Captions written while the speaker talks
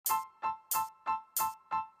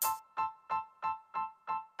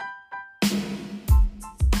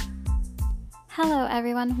Hello,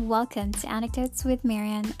 everyone. Welcome to Anecdotes with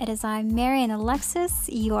Marian. It is I, Marian Alexis,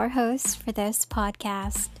 your host for this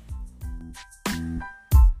podcast.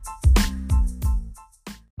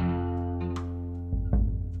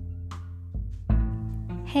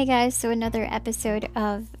 Hey guys, so another episode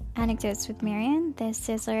of Anecdotes with Marian. This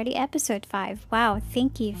is already episode 5. Wow,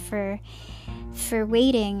 thank you for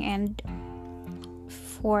waiting and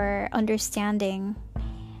for understanding.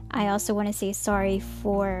 I also want to say sorry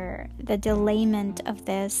for the delayment of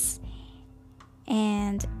this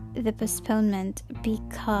and the postponement,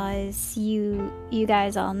 because you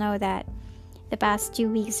guys all know that the past 2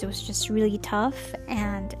 weeks was just really tough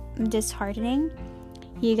and disheartening.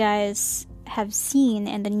 You guys have seen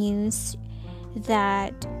in the news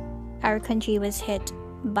that our country was hit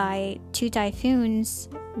by 2 typhoons,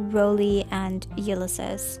 Rolly and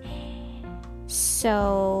Ulysses.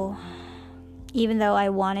 So even though I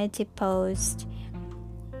wanted to post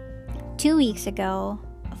 2 weeks ago,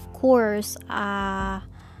 of course, I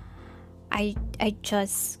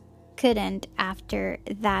just couldn't after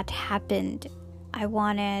that happened. I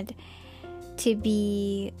wanted to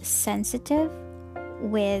be sensitive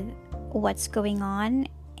with what's going on,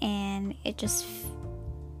 and it just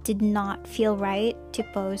did not feel right to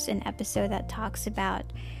post an episode that talks about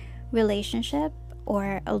relationship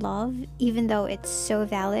or love, even though it's so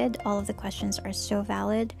valid. All of the questions are so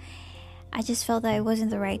valid. I just felt that it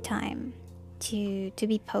wasn't the right time to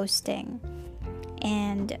be posting,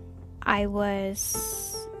 and I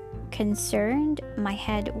was concerned. My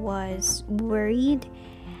head was worried.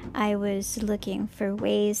 I was looking for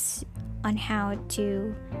ways on how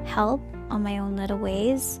to help on my own little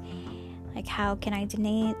ways, like how can I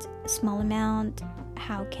donate a small amount,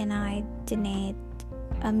 how can I donate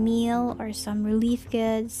a meal or some relief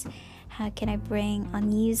goods, how can I bring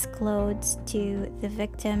unused clothes to the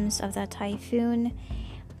victims of that typhoon.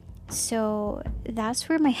 So that's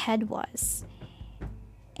where my head was,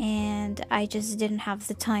 and I just didn't have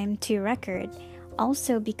the time to record.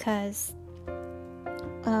 Also because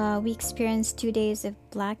we experienced 2 days of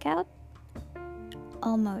blackout,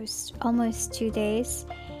 almost 2 days,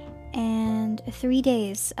 and 3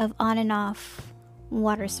 days of on and off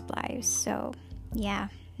water supplies. So yeah,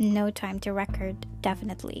 no time to record,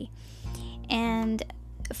 definitely. And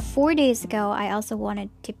 4 days ago, I also wanted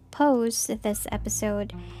to post this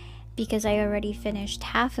episode because I already finished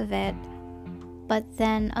half of it, but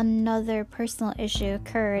then another personal issue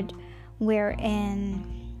occurred wherein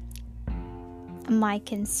my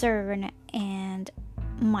concern and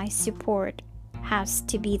my support has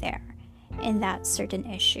to be there in that certain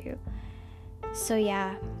issue. So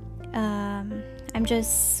yeah, I'm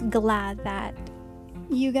just glad that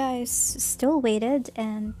you guys still waited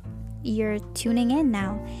and you're tuning in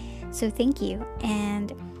now. So thank you.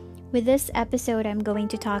 And with this episode, I'm going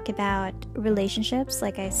to talk about relationships,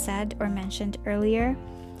 like I said or mentioned earlier.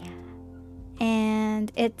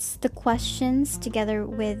 And it's the questions together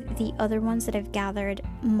with the other ones that I've gathered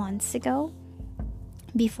months ago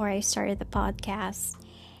before I started the podcast.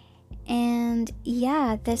 And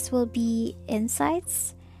yeah, this will be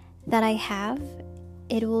insights that I have.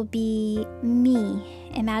 It will be me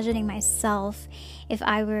imagining myself if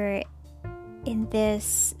I were in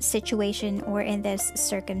this situation or in this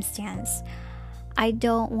circumstance. I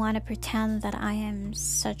don't want to pretend that I am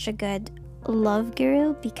such a good love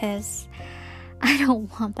guru, because I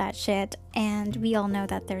don't want that shit, and we all know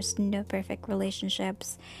that there's no perfect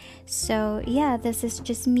relationships. So yeah, this is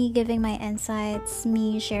just me giving my insights,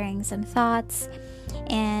 me sharing some thoughts,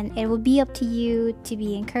 and it will be up to you to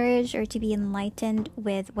be encouraged or to be enlightened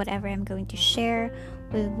with whatever I'm going to share,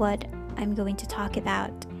 with what I'm going to talk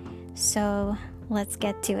about. So let's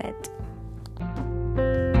get to it.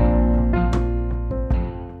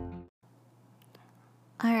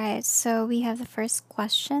 Alright, so we have the first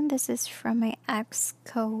question. This is from my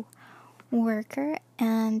ex-co-worker,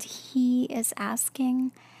 and he is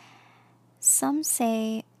asking, some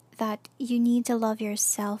say that you need to love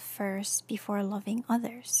yourself first before loving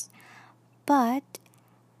others. But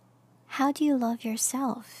how do you love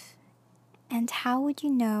yourself? And how would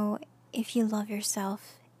you know if you love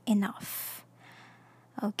yourself enough?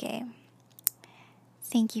 Okay.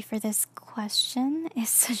 Thank you for this question.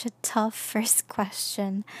 It's such a tough first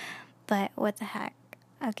question, but what the heck?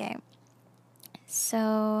 Okay.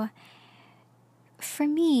 So for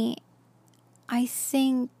me, I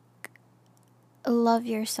think love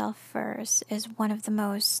yourself first is one of the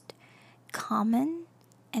most common,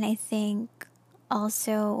 and I think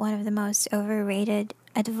also one of the most overrated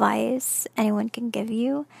advice anyone can give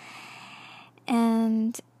you.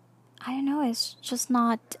 And I don't know, it's just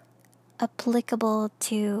not applicable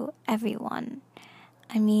to everyone.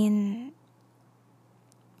 I mean,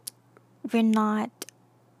 we're not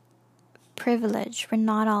privileged. We're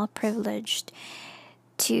not all privileged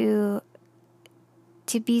to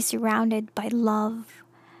be surrounded by love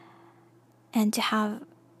and to have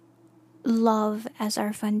love as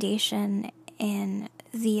our foundation in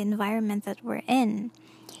the environment that we're in.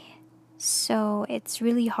 So it's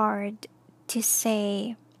really hard to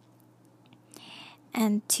say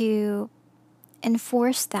and to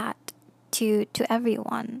enforce that to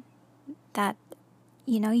everyone, that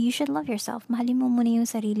you should love yourself. Mahalin mo muna yung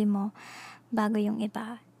sarili mo bago yung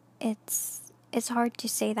iba. It's hard to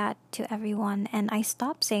say that to everyone, and I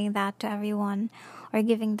stopped saying that to everyone or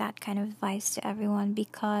giving that kind of advice to everyone,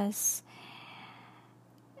 because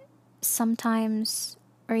sometimes,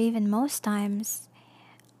 or even most times,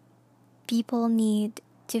 people need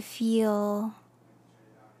to feel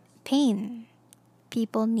pain.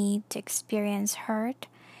 People need to experience hurt.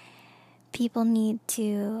 People need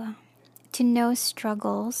to know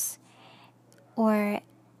struggles or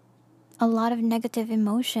a lot of negative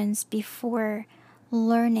emotions before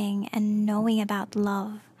learning and knowing about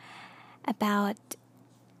love, about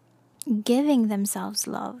giving themselves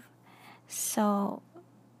love. So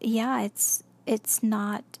yeah, it's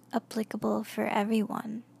not applicable for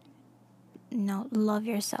everyone. Love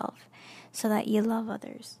yourself so that you love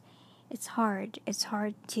others. It's hard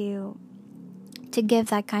to give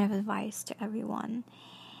that kind of advice to everyone.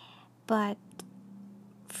 But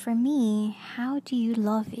for me, how do you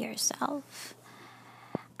love yourself?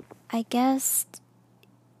 I guess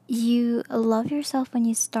you love yourself when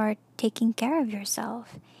you start taking care of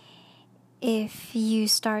yourself. If you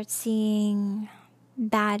start seeing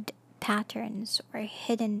bad patterns or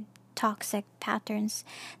hidden toxic patterns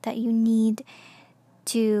that you need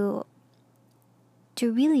to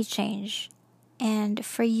really change, and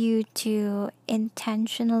for you to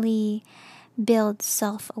intentionally build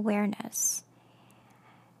self-awareness.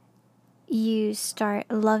 You start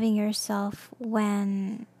loving yourself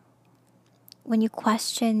when you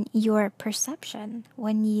question your perception,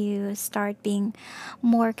 when you start being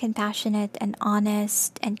more compassionate and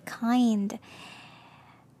honest and kind,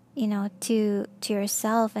 to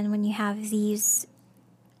yourself, and when you have these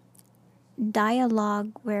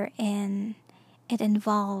dialogue wherein it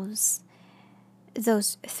involves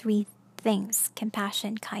those three things: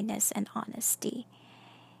 compassion, kindness, and honesty.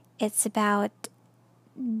 It's about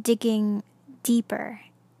digging deeper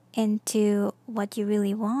into what you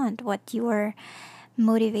really want, what your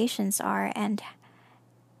motivations are, and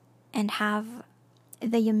have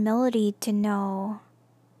the humility to know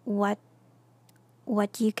what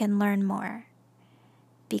you can learn more.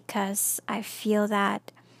 Because I feel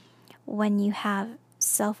that when you have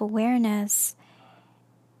self-awareness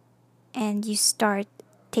and you start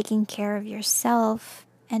taking care of yourself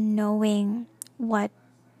and knowing what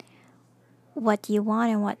you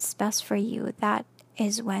want and what's best for you, that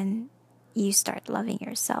is when you start loving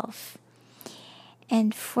yourself.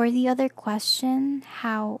 And for the other question,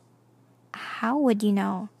 how would you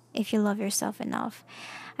know if you love yourself enough?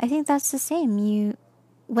 I think that's the same.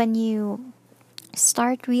 When you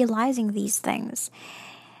start realizing these things,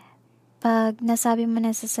 pag nasabi mo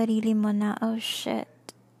na sa sarili mo na, oh shit,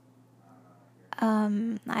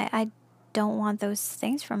 I don't want those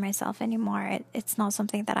things for myself anymore. It's not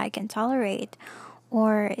something that I can tolerate.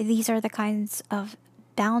 Or these are the kinds of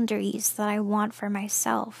boundaries that I want for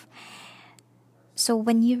myself. So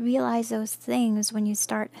when you realize those things, when you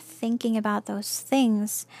start thinking about those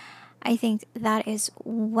things, I think that is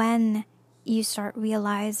when you start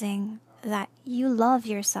realizing that you love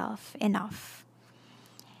yourself enough.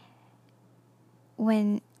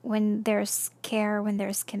 When there's care, when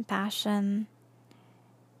there's compassion,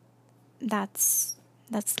 that's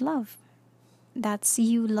love. That's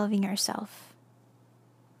you loving yourself.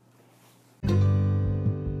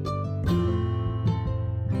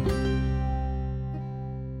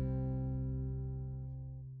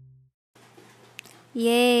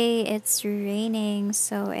 Yay, it's raining,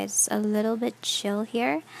 so it's a little bit chill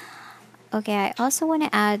here. Okay, I also want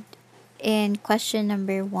to add in question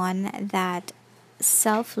number 1 that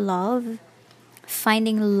self-love,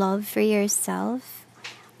 finding love for yourself,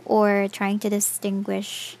 or trying to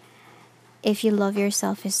distinguish if you love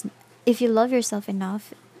yourself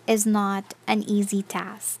enough is not an easy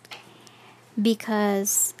task,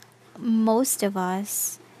 because most of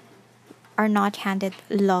us are not handed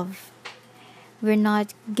love. We're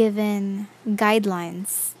not given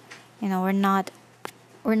guidelines. We're not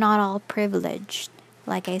all privileged,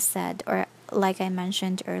 like I said, or like I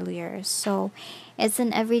mentioned earlier. So it's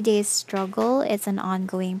an everyday struggle. It's an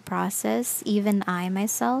ongoing process. Even I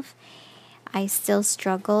myself, I still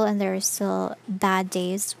struggle, and there are still bad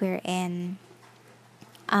days wherein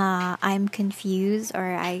I'm confused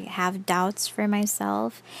or I have doubts for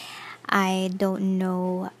myself. I don't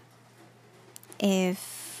know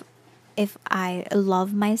if I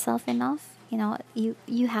love myself enough.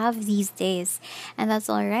 You have these days, and that's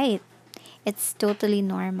all right. It's totally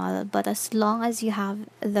normal. But as long as you have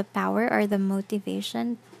the power or the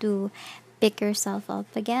motivation to pick yourself up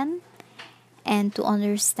again and to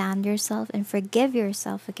understand yourself and forgive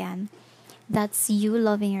yourself again, that's you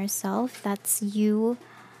loving yourself. That's you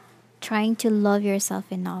trying to love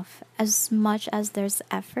yourself enough. As much as there's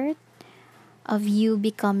effort of you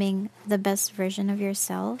becoming the best version of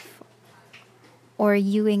yourself or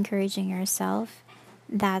you encouraging yourself,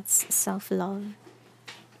 that's self love.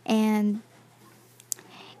 And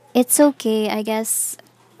it's okay, I guess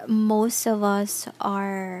most of us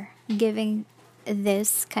are giving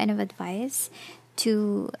this kind of advice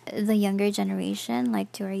to the younger generation,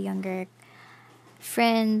 like to our younger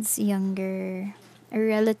friends, younger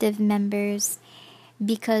relative members,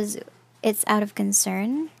 because it's out of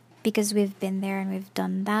concern, because we've been there and we've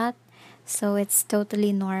done that. So it's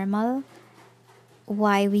totally normal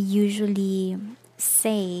why we usually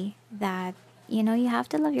say that, you have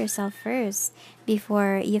to love yourself first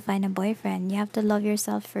before you find a boyfriend. You have to love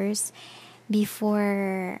yourself first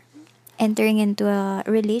before entering into a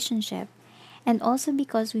relationship. And also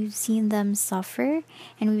because we've seen them suffer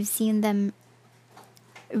and we've seen them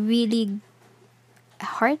really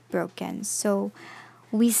heartbroken. So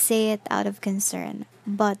we say it out of concern.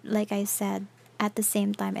 But like I said, at the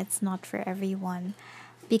same time, it's not for everyone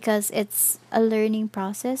because it's a learning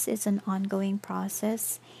process, it's an ongoing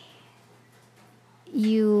process.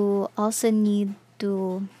 You also need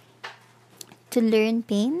to learn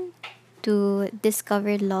pain, to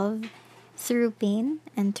discover love through pain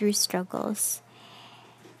and through struggles.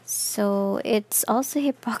 So it's also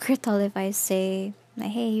hypocritical if I say,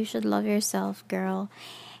 hey, you should love yourself, girl,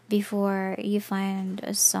 before you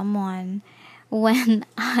find someone when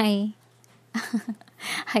I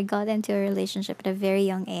got into a relationship at a very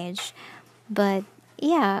young age. But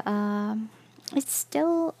yeah, it's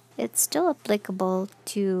still applicable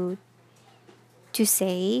to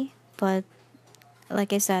say, but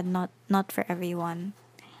like I said, not for everyone.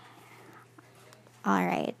 All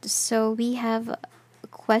right, so we have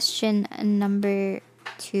question number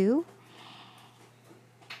 2.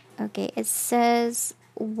 Okay, it says,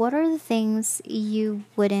 what are the things you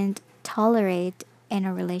wouldn't tolerate in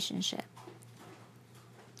a relationship?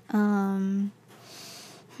 Um,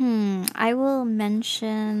 I will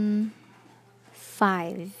mention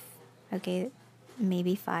 5. Okay,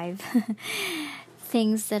 maybe 5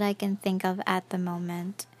 things that I can think of at the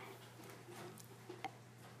moment.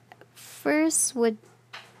 First would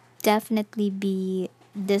definitely be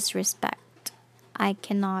disrespect. I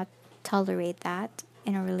cannot tolerate that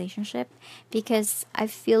in a relationship because I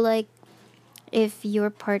feel like if your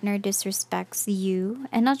partner disrespects you,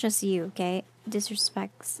 and not just you, okay,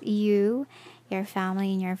 disrespects you, your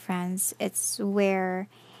family, and your friends, it's where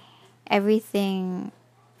everything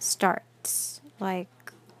starts. Like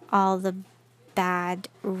all the bad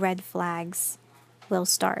red flags will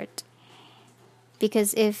start.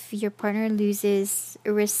 Because if your partner loses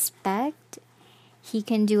respect, he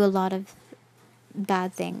can do a lot of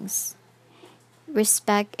bad things.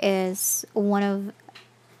 Respect is one of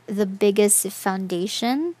the biggest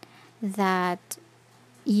foundation that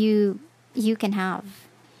you you can have,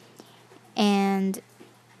 and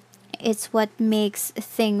it's what makes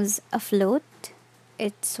things afloat.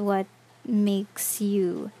 It's what makes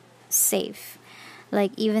you safe.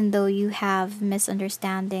 Like even though you have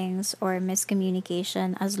misunderstandings or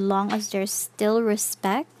miscommunication, as long as there's still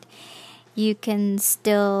respect, you can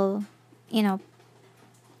still, you know,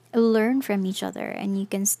 learn from each other and you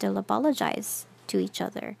can still apologize to each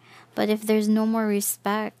other. But if there's no more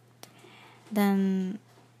respect, then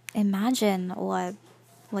imagine what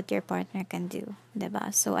your partner can do,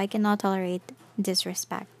 diba? So I cannot tolerate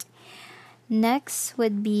disrespect. Next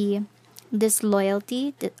would be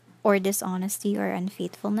disloyalty or dishonesty or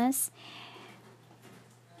unfaithfulness,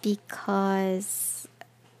 because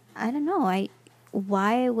I don't know, I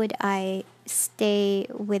why would I stay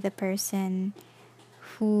with a person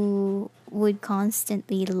who would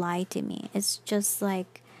constantly lie to me? It's just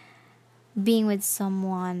like being with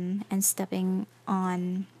someone and stepping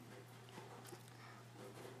on,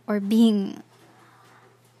 or being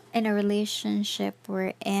in a relationship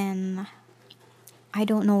wherein I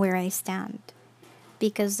don't know where I stand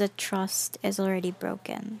because the trust is already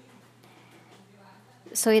broken.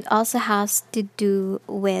 So it also has to do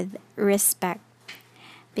with respect,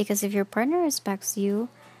 because if your partner respects you,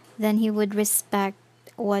 then he would respect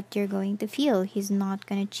what you're going to feel. He's not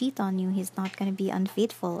going to cheat on you. He's not going to be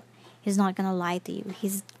unfaithful. He's not going to lie to you.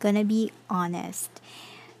 He's going to be honest.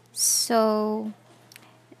 So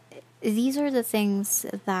these are the things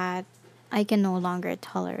that I can no longer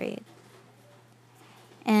tolerate.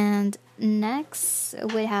 And next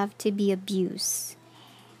would have to be abuse.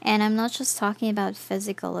 And I'm not just talking about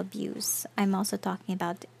physical abuse, I'm also talking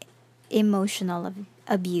about emotional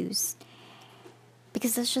abuse.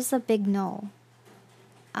 Because that's just a big no.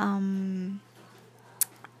 I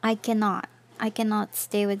cannot. I cannot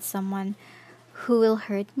stay with someone who will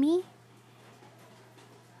hurt me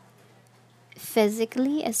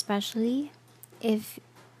physically, especially if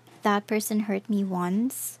that person hurt me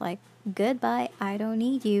once. Like, goodbye, I don't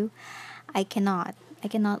need you. I cannot. I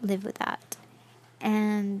cannot live with that.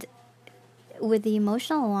 And with the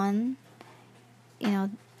emotional one, you know,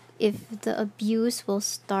 if the abuse will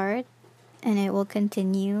start and it will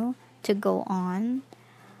continue to go on,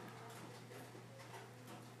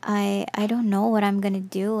 I don't know what I'm gonna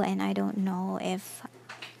do, and I don't know if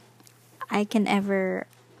I can ever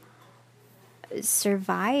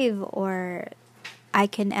survive, or I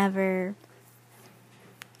can ever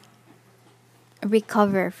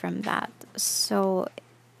recover from that. So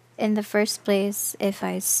in the first place, if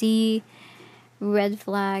I see red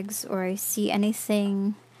flags or I see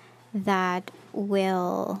anything that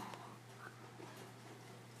will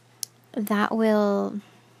that will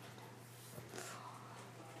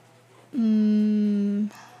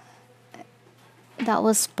mm, that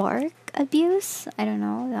will spark abuse, I don't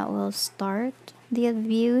know, that will start the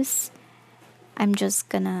abuse, I'm just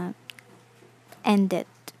gonna end it.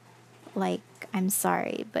 Like, I'm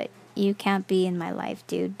sorry, but you can't be in my life,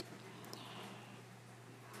 dude.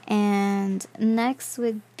 And next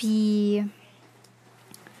would be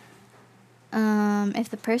if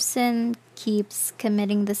the person keeps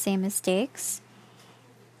committing the same mistakes,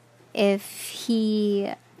 if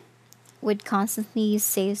he would constantly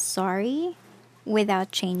say sorry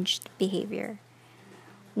without changed behavior,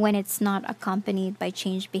 when it's not accompanied by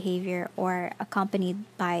changed behavior or accompanied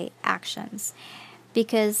by actions.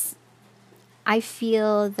 Because I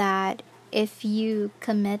feel that if you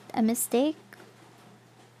commit a mistake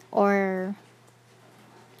or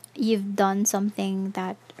you've done something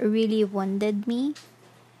that really wounded me,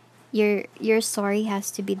 your sorry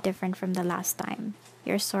has to be different from the last time.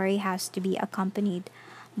 Your sorry has to be accompanied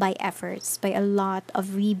by efforts, by a lot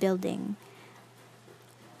of rebuilding.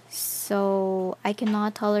 So I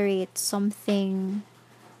cannot tolerate something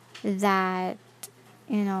that,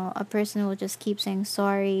 a person will just keep saying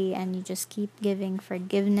sorry and you just keep giving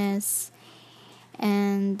forgiveness,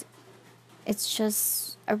 and it's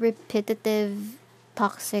just a repetitive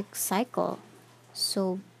toxic cycle.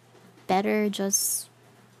 So better just,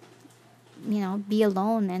 be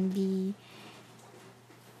alone and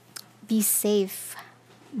be safe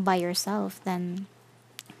by yourself than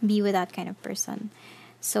be with that kind of person.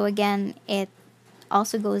 So again, it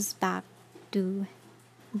also goes back to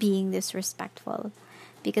being disrespectful,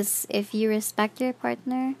 because if you respect your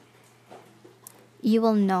partner, you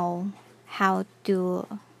will know how to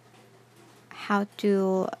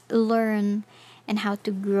learn and how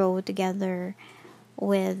to grow together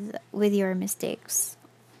with your mistakes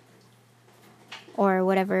or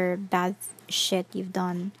whatever bad shit you've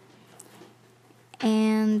done.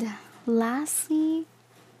 And lastly,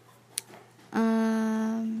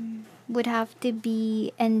 would have to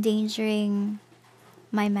be endangering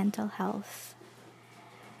my mental health.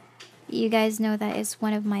 You guys know that it's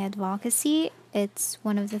one of my advocacy. It's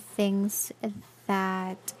one of the things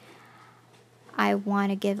that I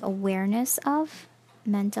want to give awareness of.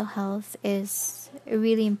 Mental health is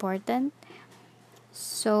really important.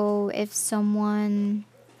 So if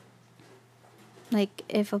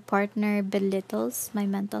a partner belittles my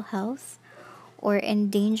mental health or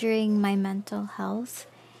endangering my mental health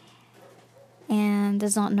and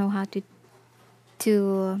does not know how to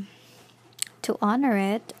honor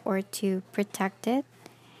it or to protect it,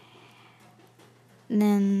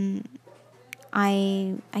 then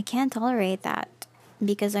I can't tolerate that,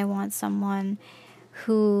 because I want someone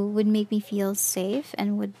who would make me feel safe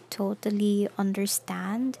and would totally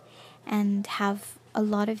understand and have a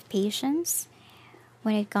lot of patience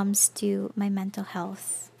when it comes to my mental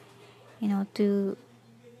health.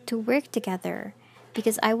 To work together,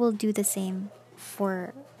 because I will do the same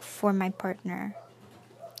for my partner.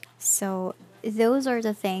 So those are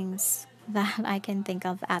the things that I can think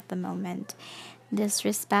of at the moment: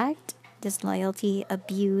 disrespect, disloyalty,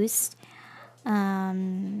 abuse,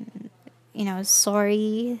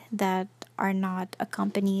 sorry that are not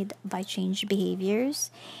accompanied by changed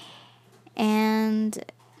behaviors, and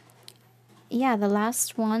yeah, the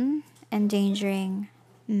last one, endangering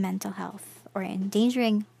mental health or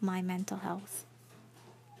endangering my mental health.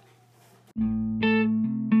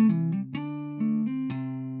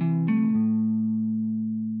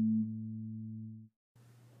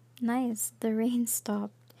 Nice, the rain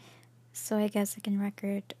stopped, so I guess I can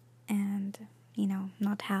record and,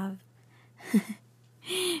 not have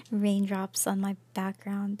raindrops on my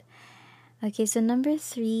background. Okay, so number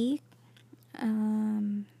three,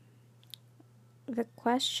 um, the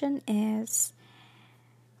question is,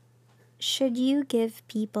 should you give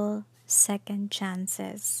people second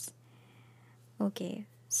chances? Okay,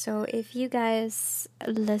 so if you guys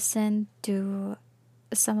listen to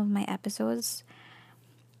some of my episodes,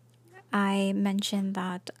 I mentioned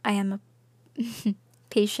that I am a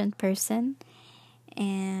patient person,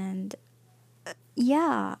 and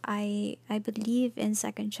yeah, I believe in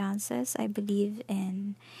second chances. I believe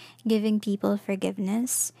in giving people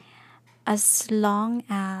forgiveness as long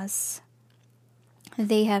as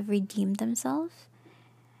they have redeemed themselves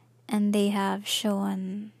and they have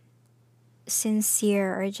shown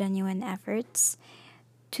sincere or genuine efforts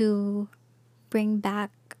to bring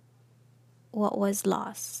back what was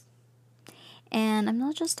lost. And I'm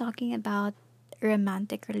not just talking about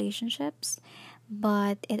romantic relationships,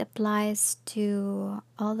 but it applies to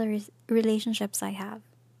all the relationships I have,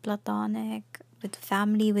 platonic, with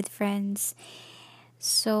family, with friends.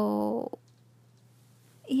 So,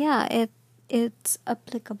 yeah, it's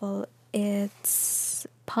applicable. It's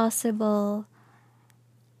possible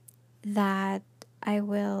that I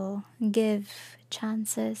will give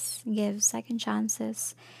second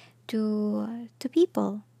chances to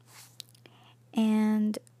people.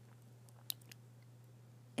 And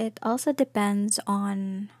it also depends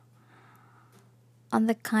on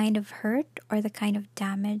the kind of hurt or the kind of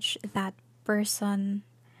damage that person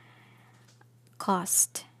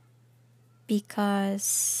caused,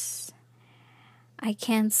 because I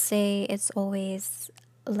can't say it's always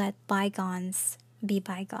let bygones be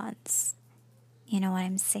bygones. You know what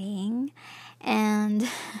I'm saying? And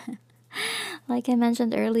like I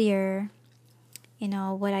mentioned earlier,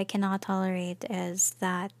 what I cannot tolerate is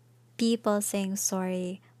that people saying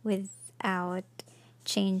sorry without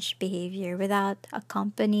change behavior, without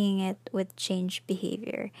accompanying it with change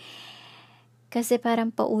behavior. Kasi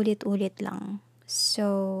parang paulit-ulit lang.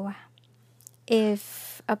 So,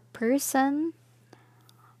 if a person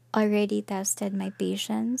already tested my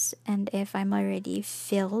patience, and if I'm already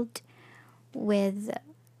filled with,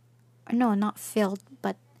 no, not filled,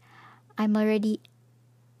 but I'm already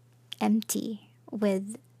empty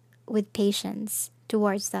with patience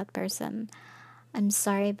towards that person, I'm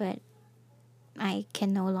sorry, but I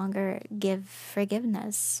can no longer give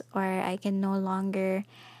forgiveness, or I can no longer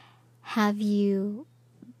have you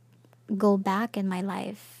go back in my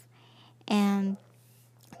life. And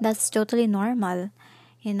that's totally normal.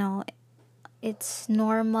 You know, it's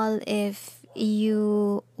normal if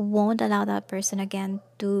you won't allow that person again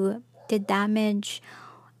to damage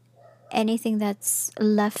anything that's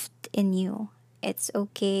left in you. It's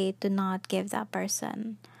okay to not give that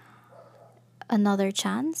person another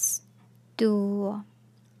chance to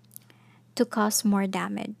cause more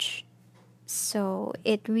damage. So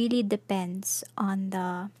it really depends on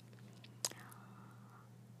the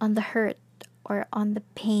hurt or on the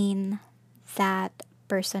pain that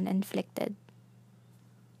person inflicted.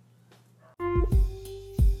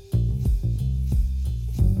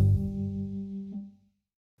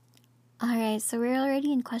 Alright, so we're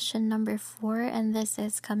already in question number 4, and this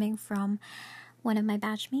is coming from one of my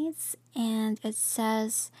batchmates, and it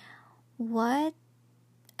says, what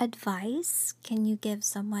advice can you give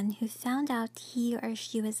someone who found out he or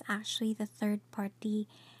she was actually the third party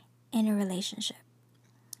in a relationship?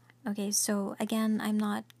 Okay, so again, I'm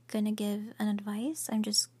not gonna give an advice, I'm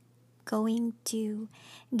just going to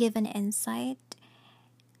give an insight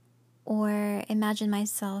or imagine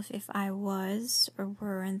myself if I was or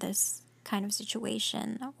were in this kind of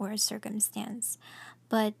situation or circumstance.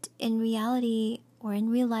 But in reality or in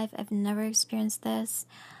real life, I've never experienced this.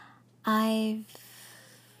 I've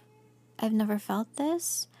never felt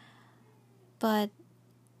this. But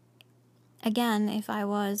again, if I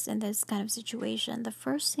was in this kind of situation, the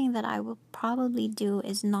first thing that I will probably do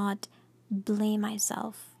is not blame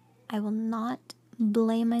myself. I will not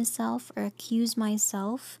blame myself or accuse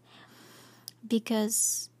myself,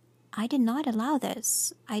 because I did not allow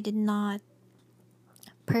this. I did not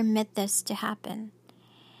permit this to happen.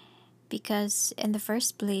 Because in the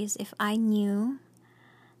first place, if I knew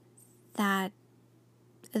that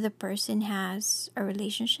the person has a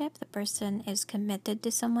relationship, the person is committed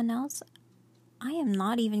to someone else, I am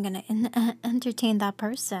not even gonna entertain that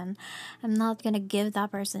person. I'm not gonna give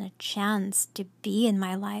that person a chance to be in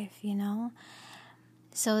my life, you know?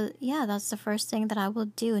 So, yeah, that's the first thing that I will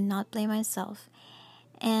do, not blame myself.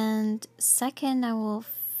 And second, I will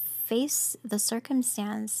face the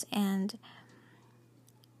circumstance and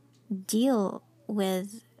deal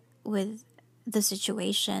with the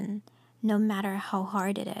situation, no matter how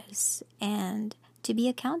hard it is, and to be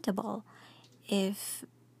accountable if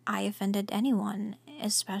I offended anyone,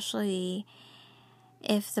 especially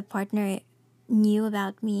if the partner knew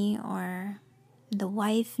about me or the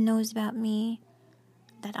wife knows about me,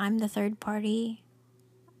 that I'm the third party.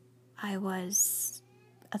 I was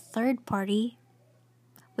a third party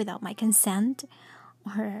without my consent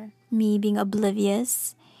or me being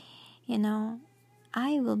oblivious, you know,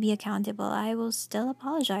 I will be accountable. I will still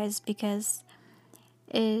apologize because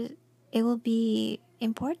it will be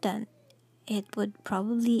important. It would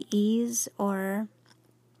probably ease, or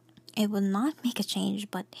it will not make a change,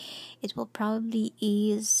 but it will probably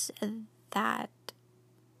ease that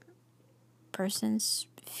person's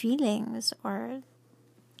feelings, or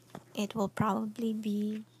it will probably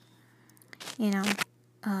be, you know,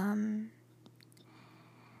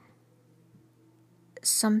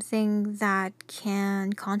 something that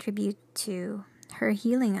can contribute to her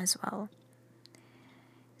healing as well.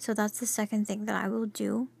 So that's the second thing that I will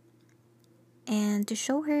do. And to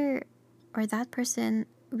show her or that person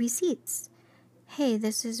receipts. Hey,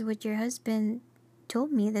 this is what your husband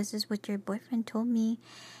told me. This is what your boyfriend told me.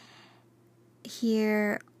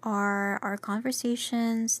 Here are our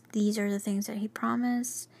conversations. These are the things that he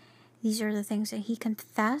promised. These are the things that he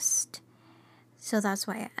confessed. So that's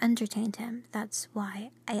why I entertained him. That's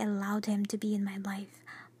why I allowed him to be in my life.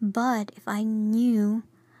 But if I knew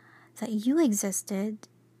that you existed,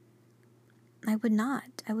 I would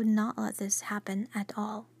not. I would not let this happen at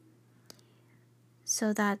all.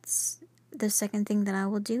 So that's the second thing that I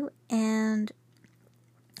will do. And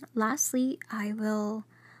lastly, I will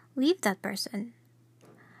leave that person.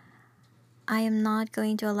 I am not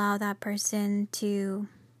going to allow that person to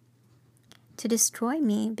destroy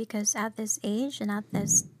me, because at this age and at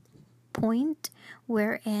this point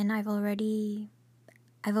wherein I've already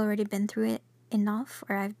been through it enough,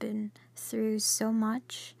 or I've been through so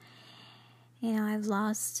much. You know, I've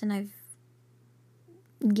lost and I've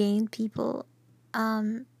gained people,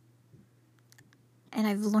 and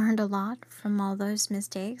I've learned a lot from all those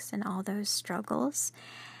mistakes and all those struggles.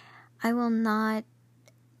 I will not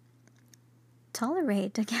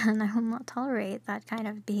tolerate that kind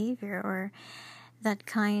of behavior or that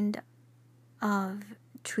kind of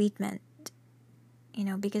treatment, you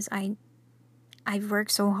know, because I've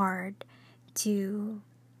worked so hard to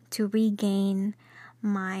regain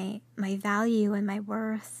my value and my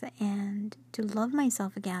worth and to love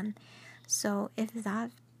myself again. So if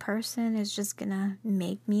that person is just gonna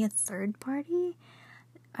make me a third party,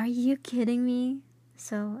 are you kidding me?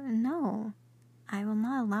 So no, I will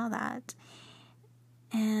not allow that.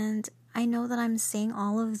 And I know that I'm saying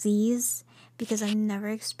all of these because I never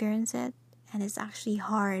experienced it, and it's actually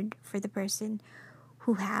hard for the person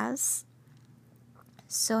who has.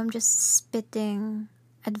 So I'm just spitting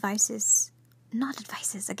not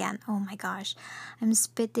advices again. Oh my gosh. I'm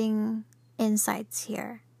spitting insights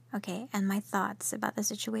here, okay, and my thoughts about the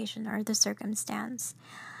situation or the circumstance,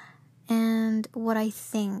 and what I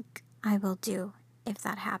think I will do if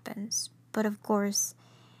that happens. But of course,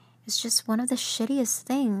 it's just one of the shittiest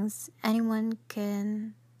things anyone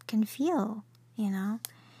can feel, you know?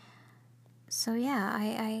 So yeah,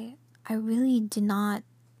 I really do not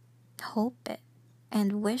hope it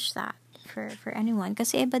and wish that for anyone.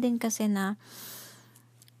 Kasi iba din kasi na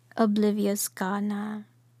oblivious ka na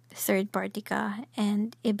third party ka,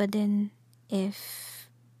 and iba din if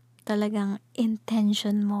talagang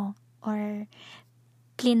intention mo or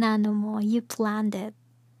plinano mo, you planned it,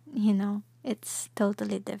 you know? It's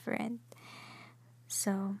totally different.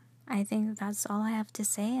 So I think that's all I have to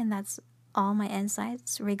say, and that's all my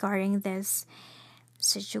insights regarding this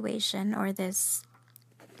situation or this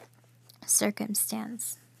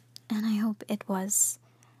circumstance. And I hope it was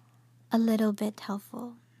a little bit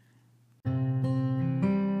helpful.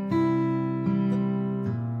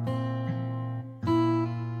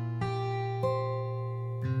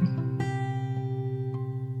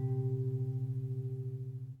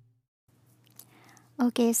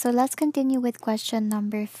 Okay, so let's continue with question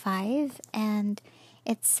number 5. And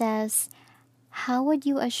it says, how would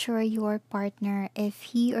you assure your partner if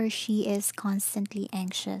he or she is constantly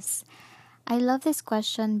anxious? I love this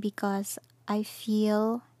question because I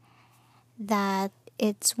feel that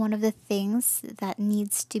it's one of the things that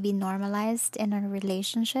needs to be normalized in a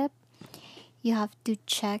relationship. You have to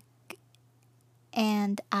check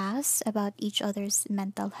and ask about each other's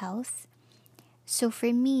mental health. So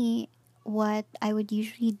for me, what I would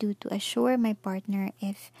usually do to assure my partner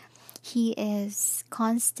if he is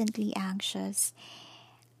constantly anxious,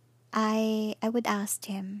 I would ask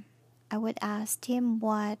him. I would ask him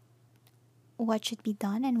what should be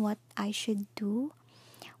done and what I should do,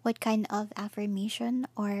 what kind of affirmation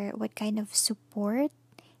or what kind of support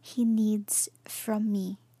he needs from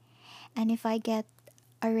me. And if I get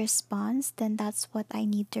a response, then that's what I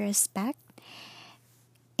need to respect.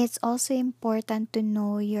 It's also important to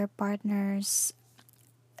know your partner's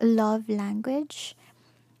love language.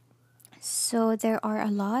 So there are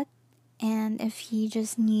a lot, and if he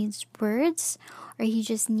just needs words or he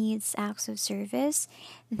just needs acts of service,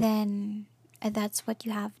 then that's what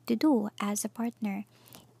you have to do as a partner.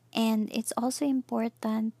 And it's also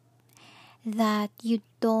important that you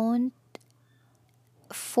don't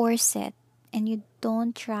force it and you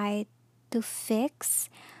don't try to fix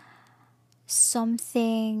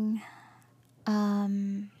something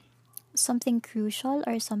something crucial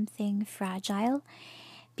or something fragile,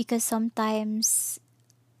 because sometimes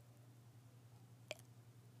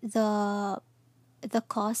the the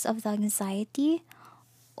cause of the anxiety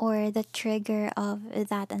or the trigger of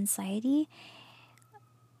that anxiety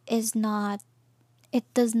is not, it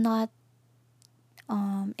does not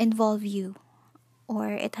involve you, or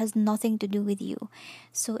it has nothing to do with you.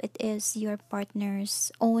 So it is your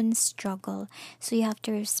partner's own struggle. So you have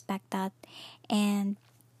to respect that, and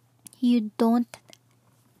you don't,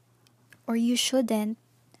 or you shouldn't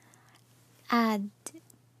add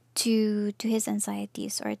to his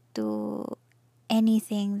anxieties or to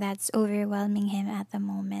anything that's overwhelming him at the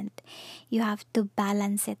moment. You have to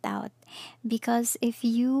balance it out, because if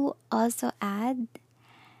you also add,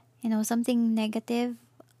 something negative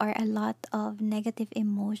or a lot of negative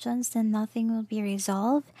emotions, then nothing will be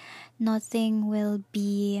resolved. Nothing will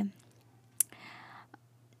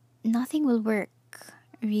work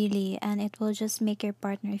really, and it will just make your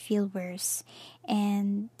partner feel worse.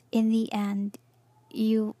 And in the end,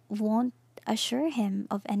 you won't assure him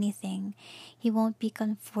of anything. He won't be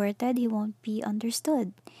comforted, he won't be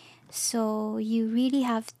understood. So you really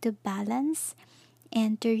have to balance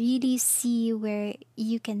and to really see where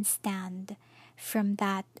you can stand from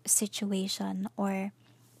that situation, or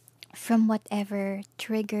from whatever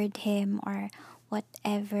triggered him, or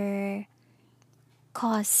whatever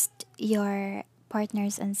caused your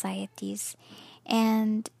partner's anxieties.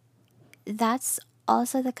 And that's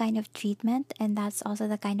also the kind of treatment, and that's also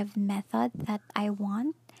the kind of method that I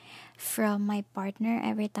want from my partner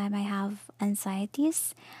every time I have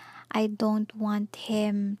anxieties. I don't want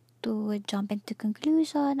him to jump into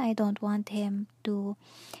conclusion. I don't want him to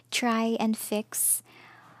try and fix,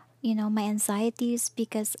 my anxieties,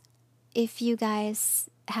 because if you guys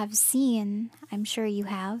have seen, I'm sure you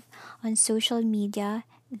have, on social media,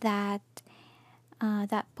 that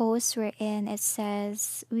post wherein it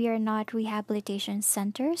says we are not rehabilitation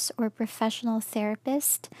centers or professional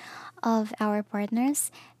therapists of our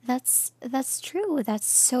partners. That's true. That's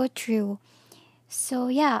so true. So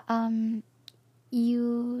yeah,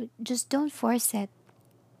 you just don't force it.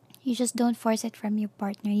 You just don't force it from your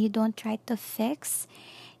partner. You don't try to fix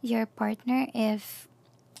your partner if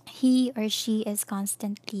he or she is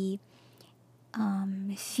constantly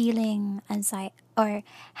feeling anxiety or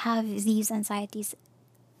have these anxieties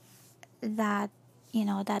that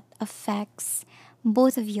that affects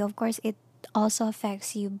both of you. Of course it also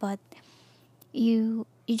affects you, but you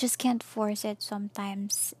just can't force it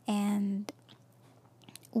sometimes. And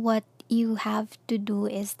what you have to do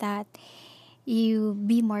is that you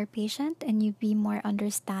be more patient and you be more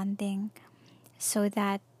understanding, so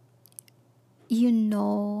that you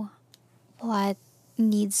know what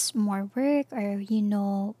needs more work, or you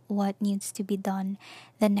know what needs to be done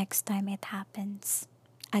the next time it happens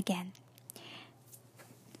again.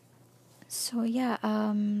 So yeah,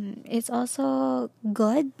 it's also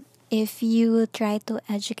good if you try to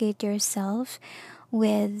educate yourself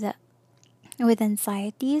with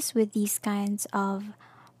anxieties, with these kinds of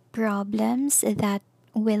problems that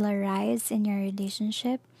will arise in your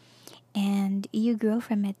relationship, and you grow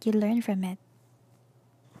from it, you learn from it.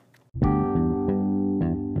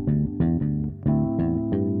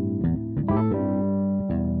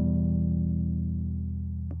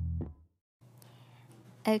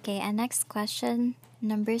 Okay, and next question,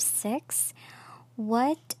 number 6.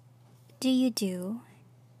 What do you do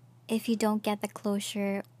if you don't get the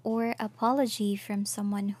closure or apology from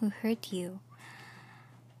someone who hurt you?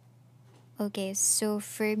 Okay, so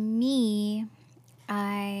for me,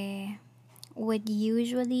 I would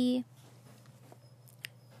usually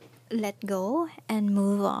let go and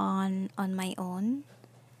move on my own.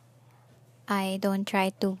 I don't try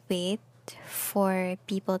to wait for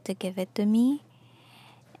people to give it to me.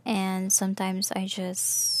 And sometimes I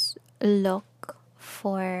just look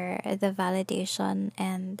for the validation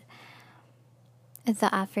and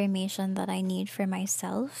the affirmation that I need for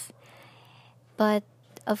myself. But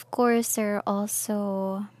of course, there are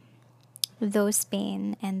also those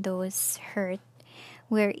pain and those hurt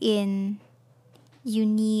wherein you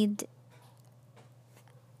need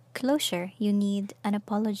closure, you need an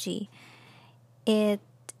apology. It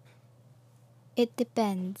it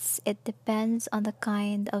depends. It depends on the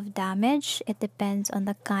kind of damage. It depends on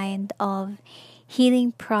the kind of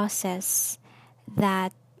healing process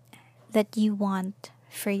that you want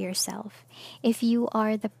for yourself. If you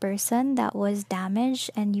are the person that was damaged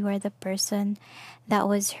and you are the person that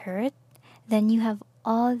was hurt, then you have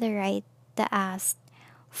all the right to ask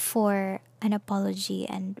for an apology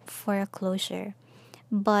and for a closure.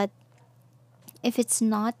 But if it's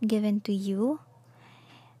not given to you,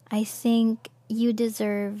 I think you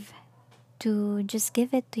deserve to just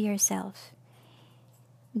give it to yourself.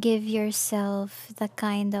 Give yourself the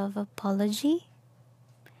kind of apology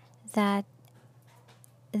that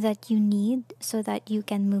you need so that you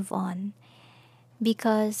can move on,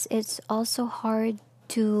 because it's also hard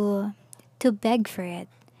to beg for it,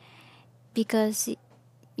 because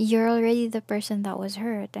you're already the person that was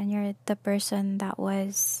hurt, and you're the person that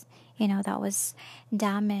was, that was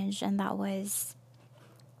damaged, and that was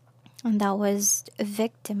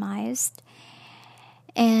victimized.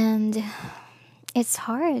 And it's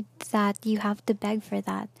hard that you have to beg for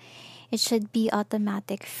that. It should be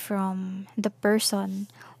automatic from the person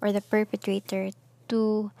or the perpetrator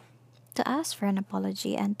to ask for an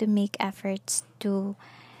apology and to make efforts to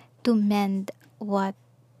mend what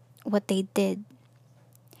they did.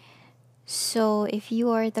 So if you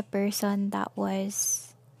are the person that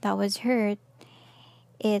was hurt,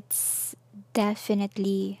 it's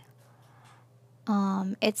definitely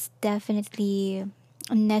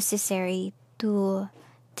necessary to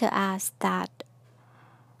ask that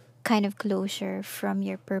kind of closure from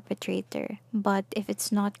your perpetrator. But if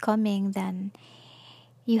it's not coming, then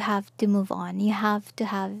you have to move on. You have to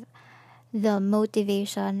have the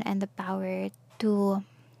motivation and the power to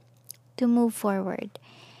move forward,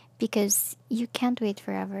 because you can't wait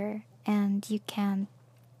forever, and you can't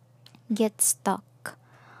get stuck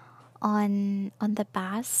on the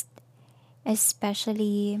past,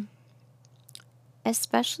 especially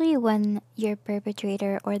when your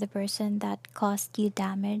perpetrator or the person that caused you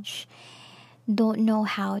damage don't know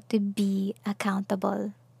how to be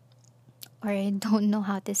accountable, or don't know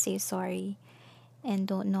how to say sorry, and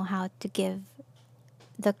don't know how to give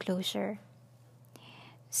the closure.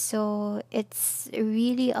 So it's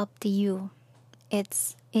really up to you.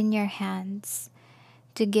 It's in your hands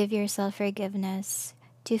to give yourself forgiveness,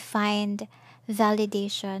 to find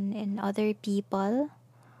validation in other people,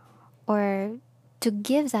 or to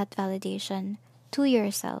give that validation to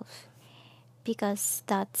yourself, because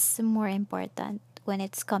that's more important when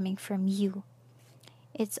it's coming from you.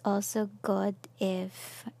 It's also good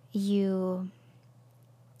if you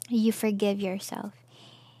forgive yourself.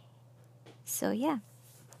 So yeah,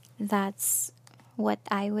 that's what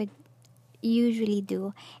I would usually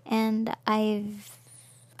do. And I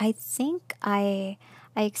think I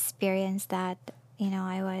experienced that.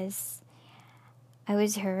 I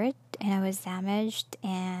was hurt and I was damaged,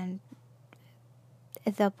 and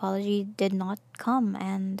the apology did not come,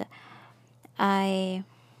 and I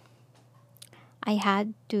I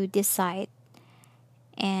had to decide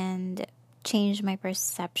and change my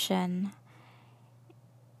perception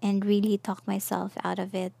and really talk myself out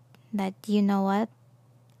of it, that you know what,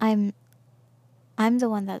 I'm I'm the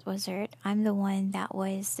one that was hurt. I'm the one that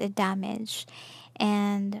was damaged,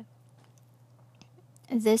 and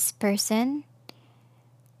this person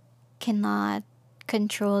cannot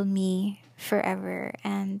control me forever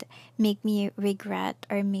and make me regret,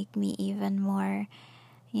 or make me even more,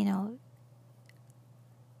 you know,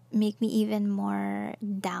 make me even more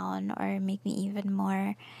down, or make me even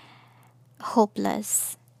more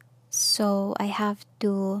hopeless. So I have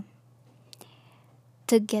to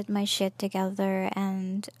get my shit together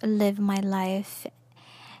and live my life.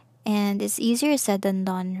 And it's easier said than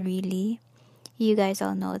done, really. You guys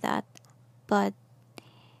all know that. But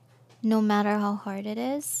no matter how hard it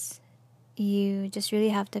is, you just really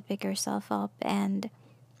have to pick yourself up and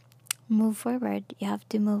move forward. You have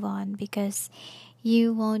to move on, because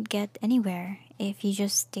you won't get anywhere if you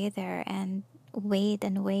just stay there and wait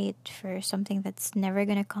for something that's never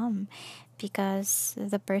gonna come, because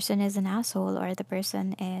the person is an asshole, or the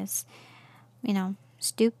person is,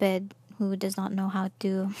 stupid, who does not know how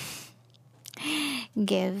to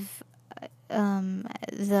give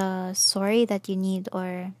the sorry that you need,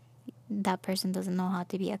 or that person doesn't know how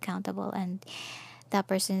to be accountable, and that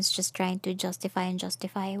person is just trying to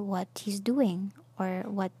justify what he's doing, or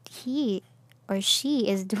what he or she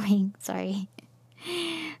is doing. Sorry.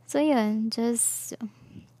 So yeah, just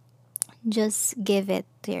give it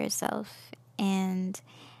to yourself, and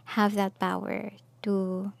have that power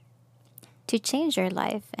to change your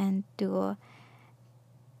life, and to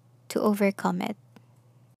overcome it.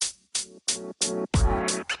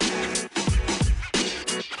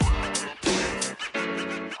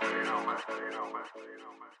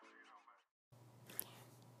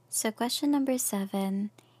 So question number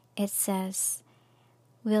 7, it says,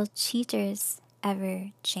 will cheaters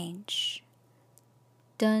ever change?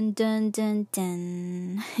 Dun dun dun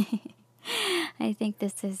dun. I think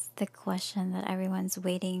this is the question that everyone's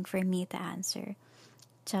waiting for me to answer.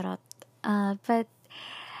 Charot. But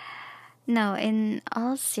no, in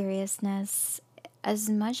all seriousness, as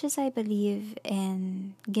much as I believe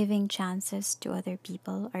in giving chances to other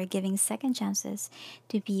people, or giving second chances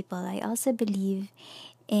to people, I also believe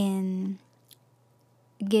in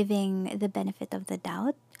giving the benefit of the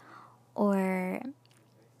doubt, or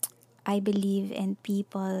I believe in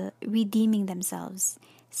people redeeming themselves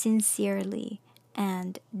sincerely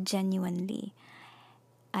and genuinely.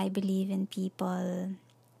 I believe in people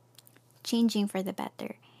changing for the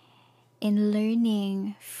better, in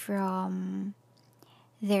learning from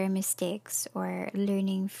their mistakes, or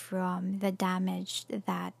learning from the damage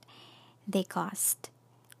that they caused,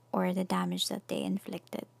 or the damage that they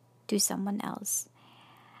inflicted to someone else.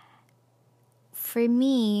 For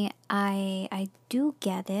me, I do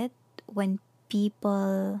get it when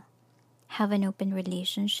people have an open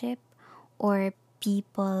relationship, or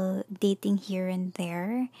people dating here and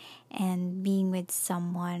there, and being with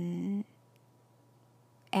someone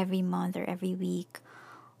every month or every week,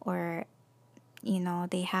 or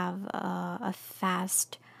they have a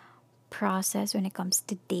fast process when it comes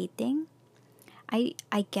to dating. I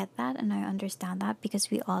get that, and I understand that, because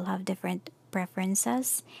we all have different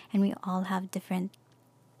preferences, and we all have different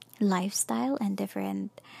lifestyle, and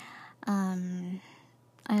different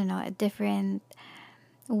I don't know, different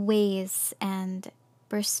ways and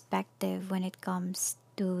perspective when it comes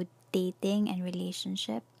to dating and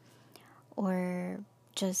relationship, or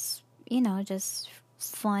just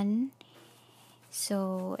fun.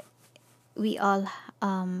 So we all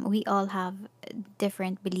have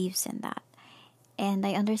different beliefs in that, and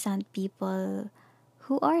I understand people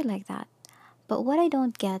who are like that. But what I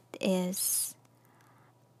don't get is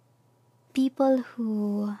people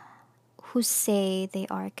who say they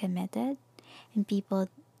are committed, and people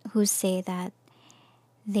who say that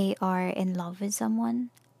they are in love with someone,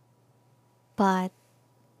 but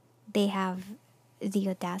they have the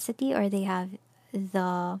audacity, or they have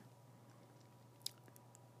the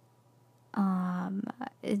um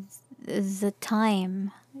the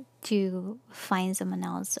time to find someone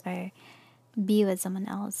else, or be with someone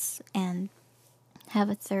else, and have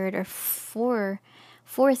a third or fourth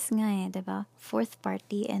nga diba? Fourth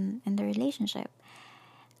party in the relationship.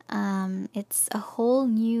 It's a whole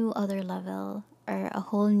new other level, or a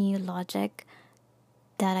whole new logic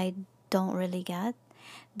that I don't really get,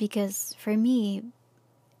 because for me,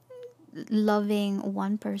 loving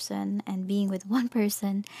one person and being with one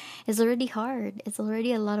person is already hard. It's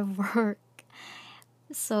already a lot of work.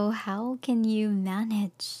 So how can you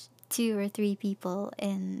manage two or three people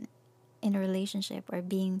in a relationship, or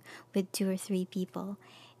being with two or three people?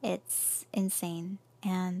 It's insane.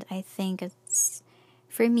 And I think it's,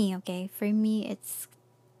 for me, okay, for me, it's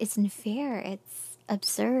unfair. It's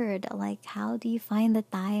absurd. Like, how do you find the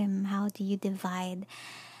time? How do you divide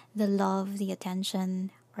the love, the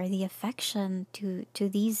attention, or the affection to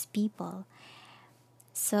these people?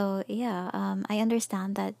 So yeah, I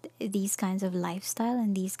understand that these kinds of lifestyle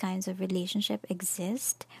and these kinds of relationship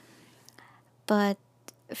exist, but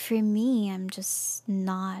for me, I'm just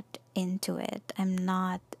not into it. I'm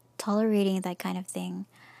not tolerating that kind of thing.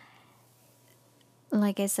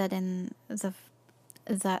 Like I said in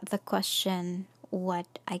the question,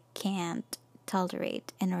 what I can't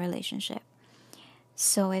tolerate in a relationship.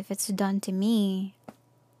 So if it's done to me,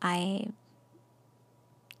 I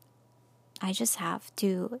I just have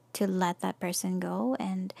to let that person go,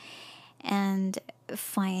 and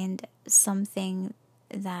find something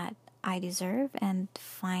that I deserve, and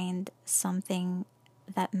find something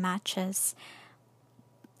that matches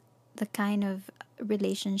the kind of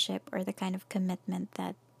relationship, or the kind of commitment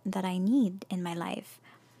that I need in my life.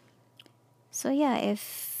 So yeah,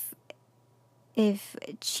 if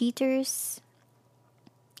cheaters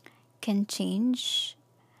can change,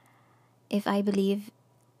 if I believe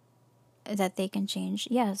that they can change,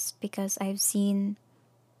 yes, because I've seen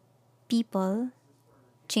people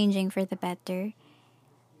changing for the better,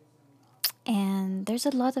 and there's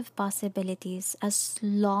a lot of possibilities as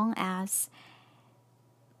long as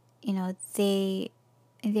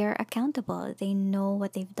they're accountable, they know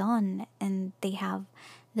what they've done, and they have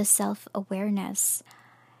the self-awareness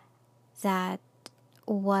that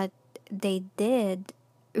what they did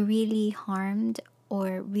really harmed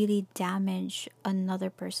or really damaged another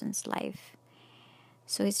person's life.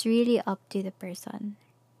 So it's really up to the person,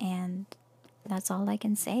 and that's all I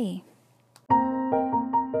can say.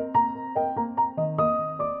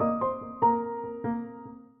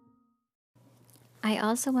 I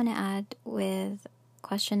also want to add with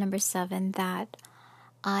question number 7 that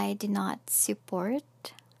I do not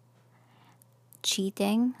support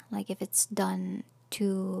cheating, like if it's done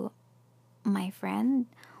to my friend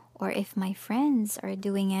or if my friends are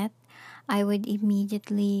doing it, I would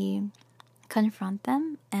immediately confront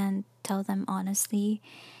them and tell them honestly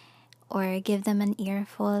or give them an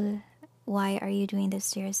earful. Why are you doing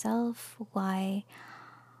this to yourself? Why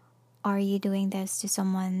are you doing this to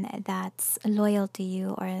someone that's loyal to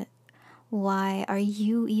you? Or why are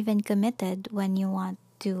you even committed when you want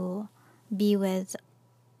to be with,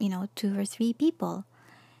 2 or 3 people?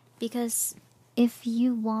 Because if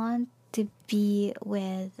you want to be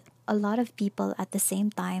with a lot of people at the same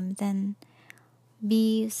time, then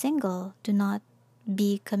be single. Do not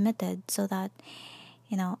be committed, so that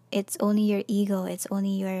it's only your ego, it's only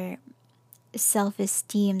your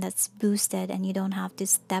self-esteem that's boosted, and you don't have to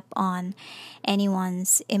step on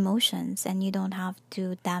anyone's emotions, and you don't have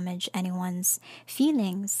to damage anyone's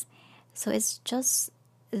feelings. So it's just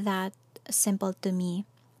that simple to me,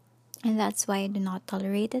 and that's why I do not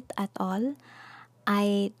tolerate it at all.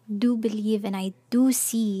 I do believe and I do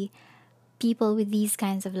see people with these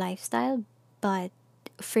kinds of lifestyle, but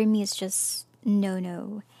for me it's just no,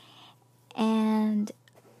 no. And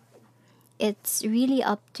it's really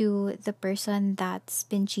up to the person that's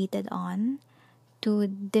been cheated on to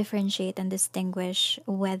differentiate and distinguish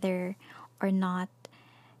whether or not,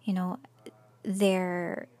 you know,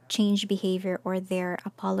 their change behavior or their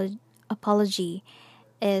apology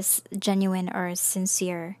is genuine or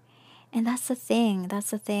sincere. And that's the thing.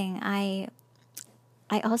 That's the thing. I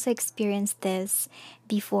also experienced this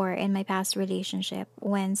before in my past relationship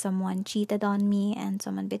when someone cheated on me and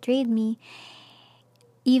someone betrayed me.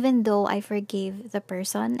 Even though I forgave the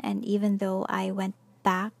person and even though I went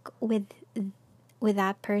back with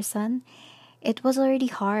that person, it was already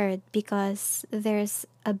hard because there's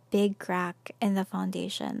a big crack in the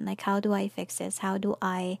foundation. Like, how do I fix this? How do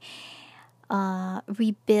I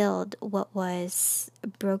rebuild what was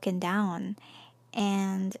broken down?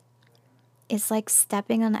 And it's like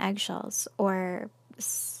stepping on eggshells, or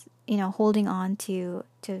holding on to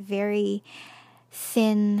very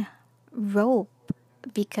thin rope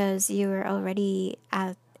because you're already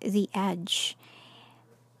at the edge.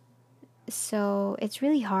 So it's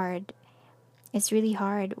really hard. It's really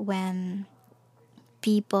hard when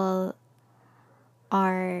people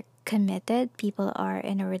are committed, people are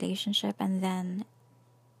in a relationship, and then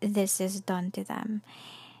this is done to them.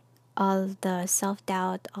 All the self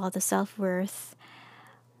doubt, all the self worth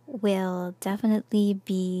will definitely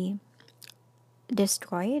be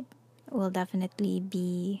destroyed, will definitely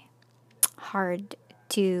be hard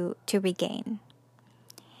to regain.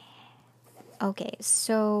 Okay,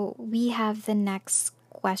 so we have the next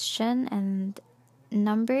question, and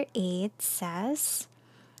number 8 says,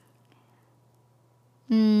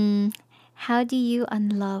 how do you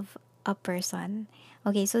unlove a person?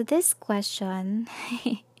 Okay, so this question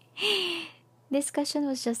this question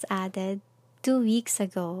was just added 2 weeks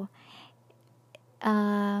ago.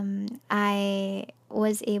 I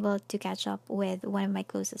was able to catch up with one of my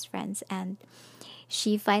closest friends, and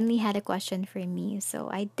she finally had a question for me. So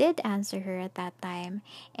I did answer her at that time,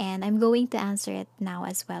 and I'm going to answer it now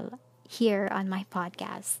as well here on my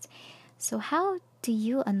podcast. So, how do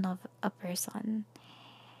you unlove a person?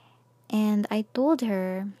 And I told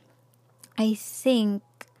her, I think,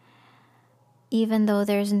 even though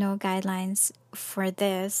there's no guidelines for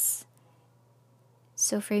this,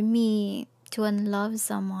 so for me, to unlove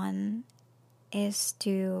someone is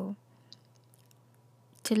to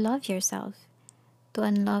love yourself. To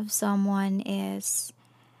unlove someone is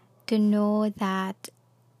to know that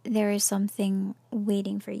there is something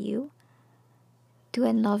waiting for you. To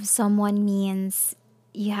unlove someone means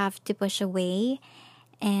you have to push away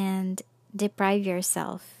and deprive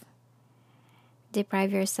yourself.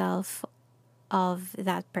 Deprive yourself of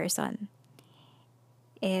that person.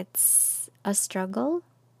 It's a struggle.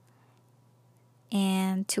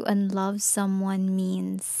 And to unlove someone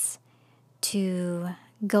means to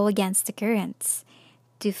go against the currents,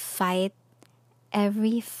 to fight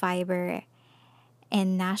every fiber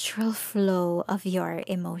and natural flow of your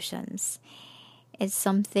emotions. It's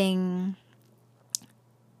something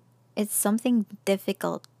it's something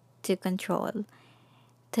difficult to control.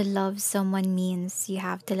 To love someone means you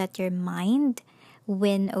have to let your mind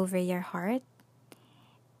win over your heart.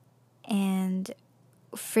 And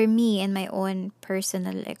for me, in my own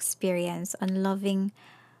personal experience, unloving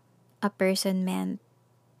a person meant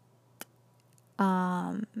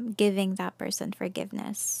giving that person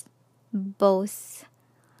forgiveness, both,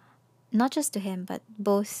 not just to him, but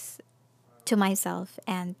both to myself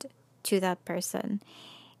and to that person.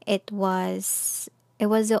 It was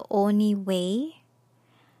the only way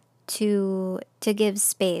to give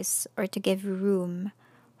space or to give room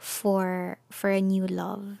for a new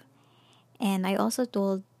love. And I also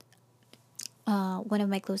told one of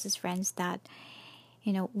my closest friends that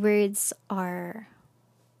words are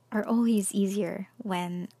always easier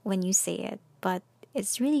when you say it, but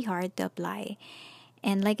it's really hard to apply.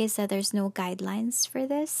 And like I said, there's no guidelines for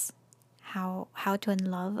this. How to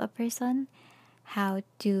unlove a person, how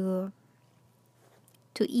to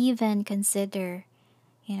even consider,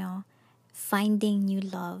 you know, finding new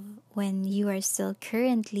love when you are still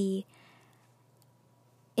currently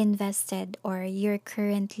invested, or you're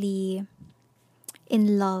currently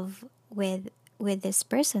in love with this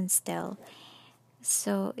person still.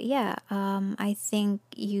 So yeah, I think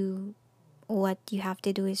you what you have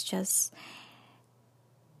to do is just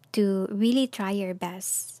to really try your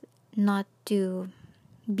best not to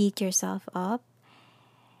beat yourself up.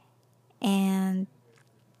 And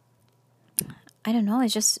I don't know,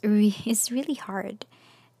 it's really hard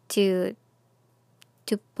to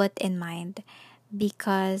put in mind,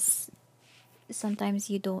 because sometimes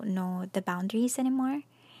you don't know the boundaries anymore.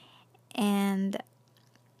 And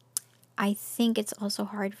I think it's also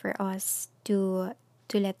hard for us to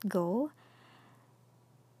let go,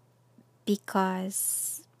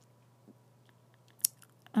 because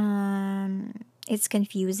it's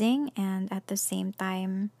confusing, and at the same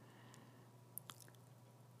time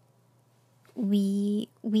we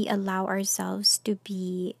allow ourselves to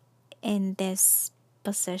be in this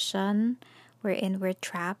position wherein we're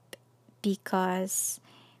trapped, because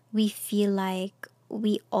we feel like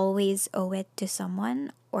we always owe it to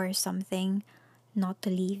someone or something not to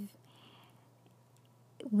leave.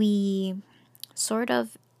 We sort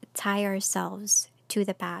of tie ourselves to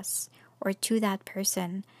the past or to that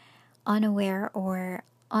person, unaware or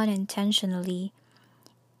unintentionally.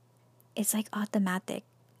 It's like automatic,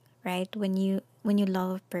 right? When you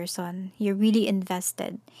love a person, you're really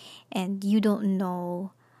invested, and you don't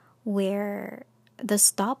know where the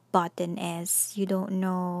stop button is. You don't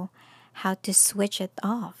know how to switch it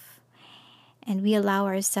off. And we allow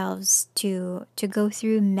ourselves to go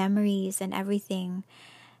through memories and everything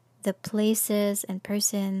the places and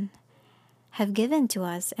person have given to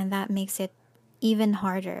us, and that makes it even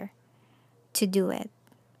harder to do it.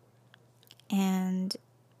 And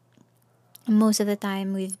most of the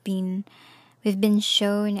time we've been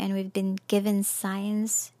shown and we've been given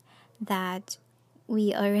signs that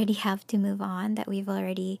we already have to move on, that we've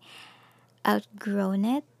already outgrown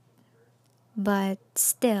it. But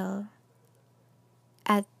still,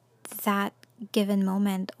 at that given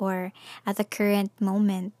moment, or at the current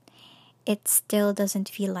moment, it still doesn't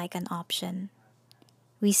feel like an option.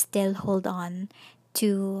 We still hold on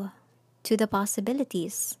to the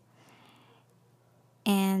possibilities.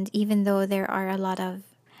 And even though there are a lot of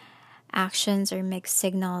actions or mixed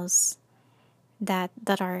signals that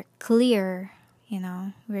are clear,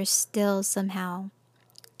 we're still somehow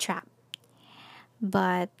trapped.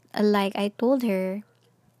 But like I told her,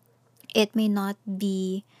 it may not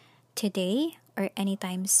be today or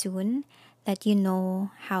anytime soon that you know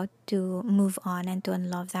how to move on and to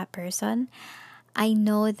unlove that person. I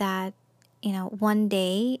know that, one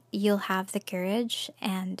day you'll have the courage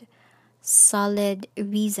and solid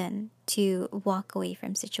reason to walk away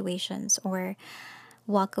from situations, or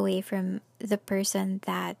walk away from the person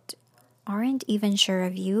that aren't even sure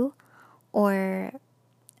of you, or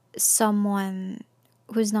someone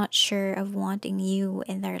who's not sure of wanting you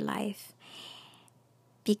in their life,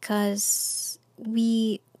 because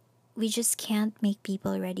we just can't make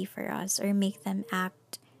people ready for us or make them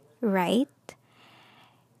act right.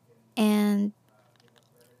 And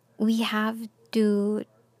we have to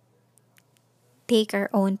take our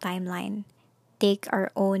own timeline, take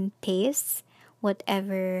our own pace,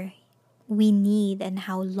 whatever we need and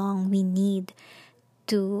how long we need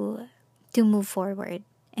to move forward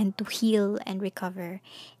and to heal and recover.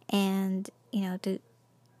 And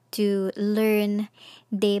to learn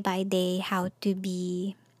day by day how to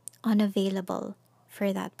be unavailable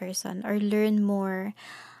for that person, or learn more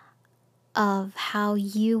of how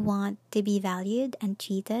you want to be valued and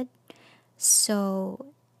treated, so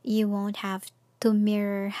you won't have to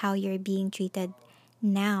mirror how you're being treated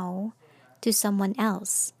now to someone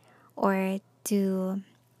else, or to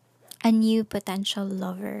a new potential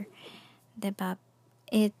lover, diba?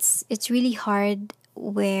 It's really hard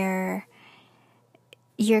where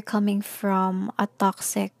you're coming from a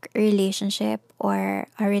toxic relationship, or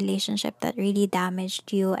a relationship that really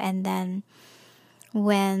damaged you, and then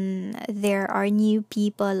when there are new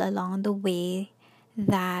people along the way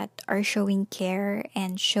that are showing care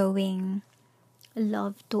and showing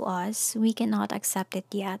love to us, we cannot accept it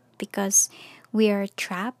yet because we are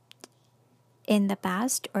trapped in the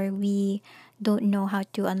past, or we don't know how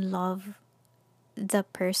to unlove the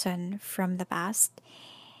person from the past.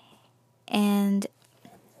 And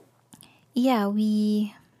yeah,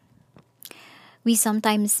 we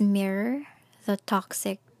sometimes mirror the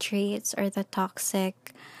toxic traits or the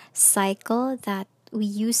toxic cycle that we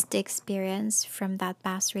used to experience from that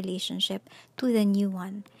past relationship to the new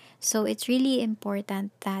one. So it's really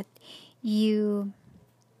important that you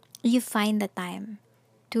you find the time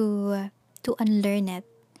to unlearn it,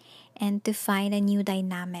 and to find a new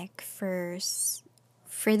dynamic first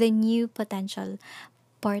for the new potential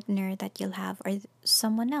partner that you'll have, or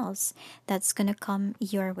someone else that's gonna come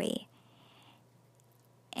your way.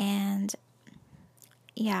 And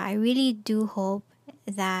yeah, I really do hope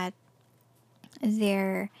that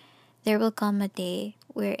there there will come a day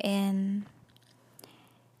wherein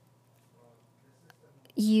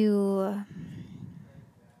you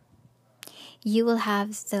you will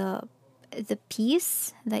have the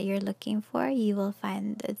peace that you're looking for. You will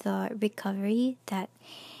find the recovery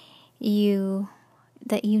you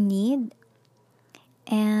that you need,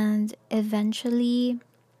 and eventually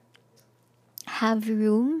have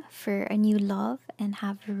room for a new love, and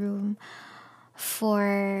have room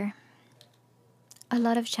for a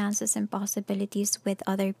lot of chances and possibilities with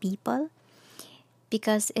other people.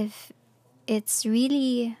 Because it's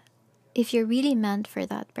really if you're really meant for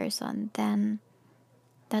that person, then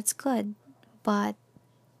that's good. But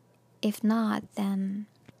if not, then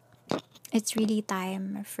it's really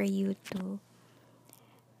time for you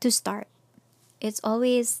to start. It's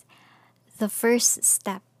always the first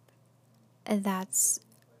step that's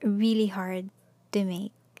really hard to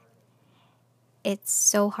make. It's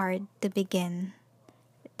so hard to begin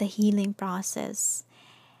the healing process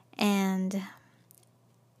and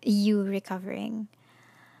you recovering.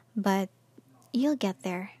 But you'll get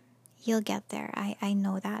there. You'll get there. I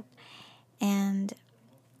know that. And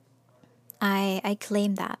I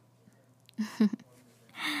claim that.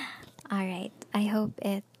 All right. I hope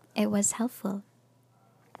it was helpful.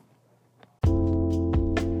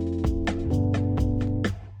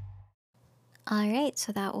 All right.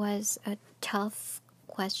 So that was a tough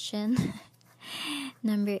question.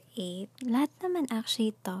 Number 8. Lahat naman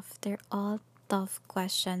actually tough. They're all tough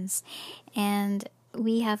questions. And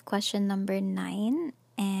we have question number 9.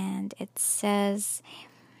 And it says,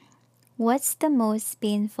 what's the most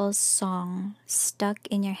painful song stuck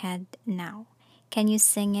in your head now? Can you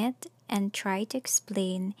sing it and try to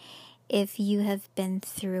explain if you have been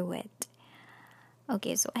through it?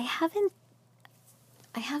 Okay, so I haven't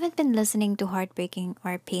been listening to heartbreaking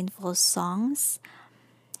or painful songs,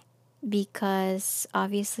 because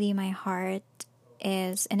obviously my heart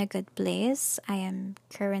is in a good place. I am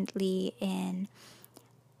currently in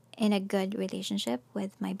a good relationship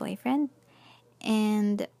with my boyfriend,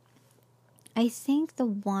 and I think the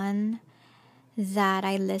one that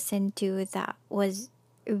I listened to that was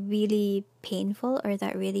really painful, or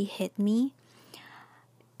that really hit me,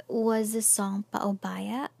 was the song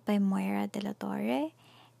Paubaya by Moira de la Torre.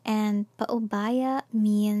 And Paubaya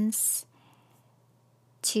means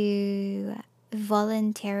to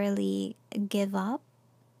voluntarily give up,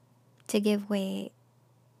 to give way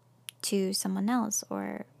to someone else,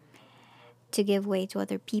 or to give way to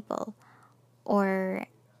other people, or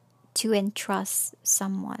to entrust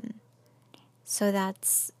someone. So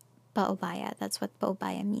that's paubaya. That's what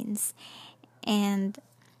paubaya means. And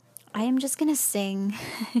I am just gonna sing.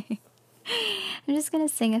 I'm just gonna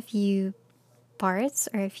sing a few parts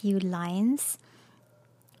or a few lines.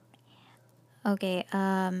 Okay,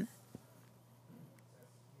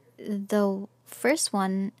 the first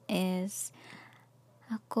one is,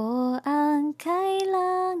 ako ang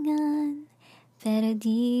kailangan, pero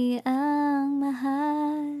di ang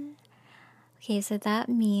mahal. Okay, so that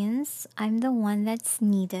means I'm the one that's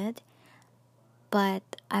needed, but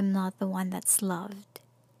I'm not the one that's loved.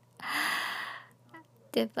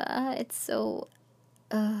 Diba? It's so,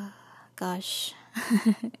 gosh,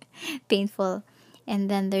 painful. And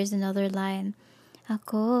then there's another line.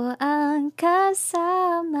 Ako ang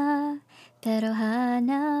kasama, pero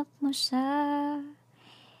hanap mo siya.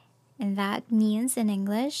 And that means in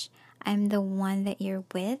English, I'm the one that you're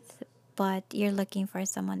with, but you're looking for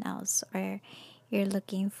someone else, or you're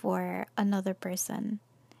looking for another person.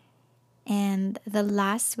 And the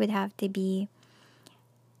last would have to be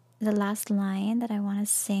the last line that I want to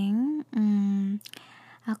sing.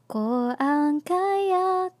 Ako ang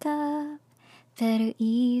kayakap, pero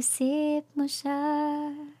isip mo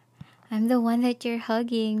siya. I'm the one that you're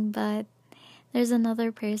hugging, but there's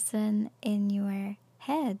another person in your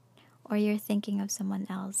head, or you're thinking of someone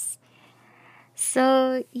else.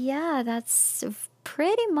 So, yeah, that's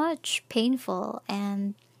pretty much painful.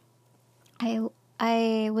 And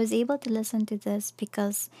I was able to listen to this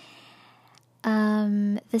because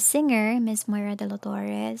the singer, Miss Moira de la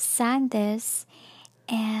Torre, sang this,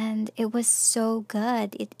 and it was so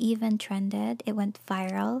good. It even trended, it went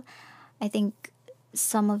viral. I think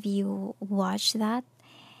some of you watched that.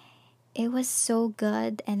 It was so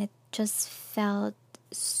good, and it just felt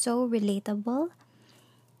so relatable.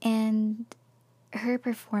 And her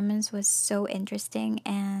performance was so interesting,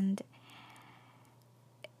 and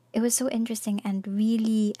it was so interesting and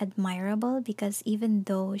really admirable because even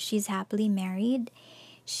though she's happily married,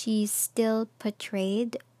 she still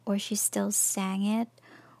portrayed, or she still sang it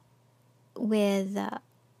with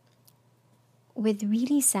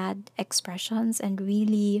really sad expressions and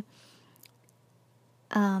really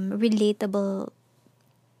relatable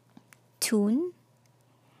tune.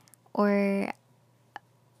 Or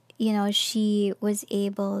she was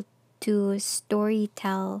able to story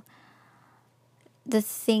tell the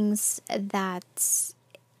things that's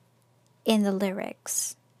in the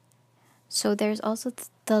lyrics. So there's also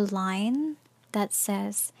the line that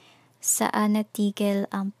says, "Saan natigil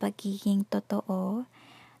ang pagiging totoo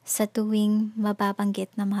sa tuwing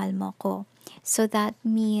mababanggit na mahal mo ko." So that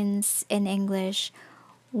means in English,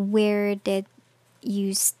 where did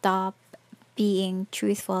you stop being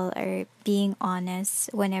truthful or being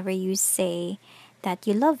honest whenever you say that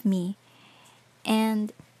you love me?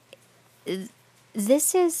 And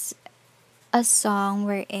this is a song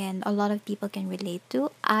wherein a lot of people can relate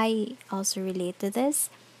to. I also relate to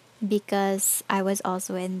this because I was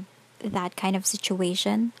also in that kind of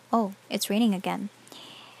situation. Oh, it's raining again.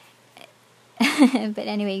 But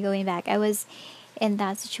anyway, going back, I was in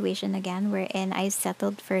that situation again wherein I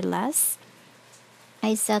settled for less.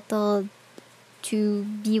 I settled to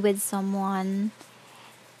be with someone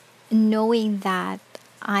knowing that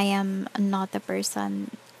I am not the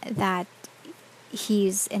person that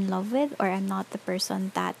he's in love with, or I'm not the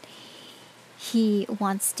person that he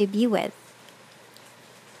wants to be with.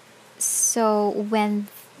 So when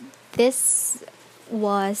this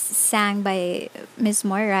was sang by Miss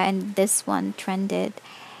Moira and this one trended,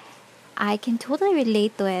 I can totally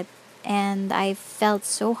relate to it, and I felt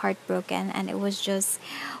so heartbroken, and it was just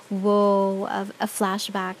whoa, a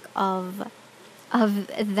flashback of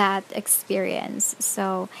that experience.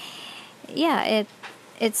 So yeah,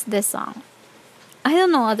 it's this song. I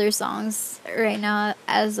don't know other songs right now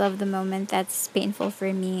as of the moment that's painful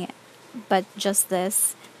for me, but just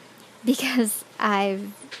this, because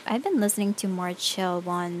I've been listening to more chill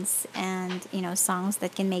ones, and songs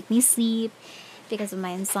that can make me sleep because of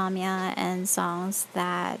my insomnia, and songs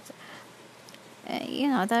that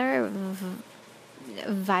that are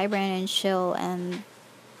vibrant and chill, and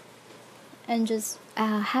just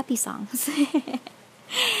happy songs.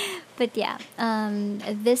 But yeah,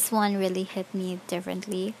 this one really hit me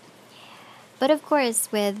differently. But of course,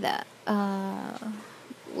 with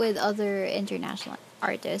other international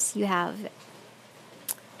artists, you have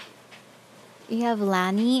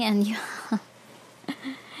Lani, and you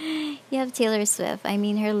have Taylor Swift. I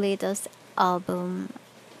mean, her latest album,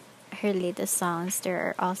 her latest songs, there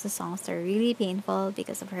are also songs that are really painful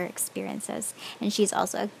because of her experiences, and she's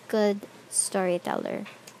also a good storyteller.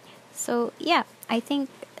 So yeah, I think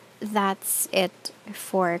that's it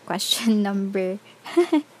for question number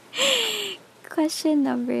question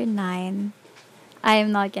number 9. I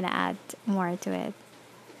am not gonna add more to it.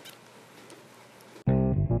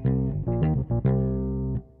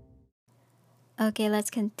 Okay, let's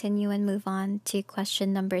continue and move on to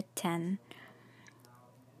question number 10.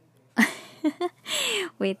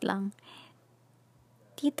 Wait lang.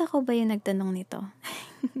 Tita ko ba yung nagtanong nito?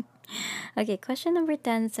 Okay, question number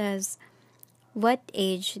 10 says, what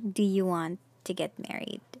age do you want to get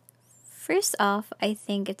married? First off, I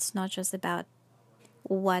think it's not just about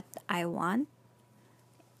what I want.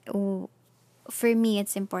 For me,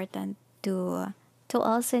 it's important to to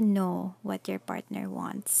also know what your partner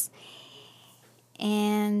wants.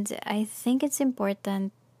 And I think it's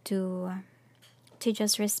important to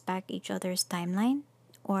just respect each other's timeline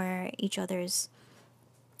or each other's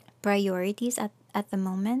priorities at the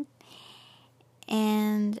moment.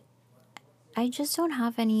 And I just don't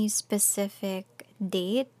have any specific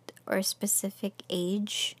date or specific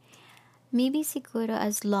age. Maybe siguro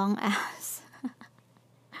as long as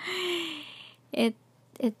it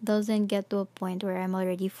it doesn't get to a point where I'm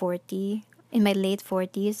already 40, in my late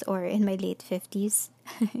 40s or in my late 50s.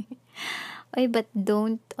 Okay, but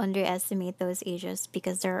don't underestimate those ages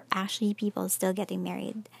because there are actually people still getting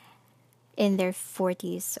married in their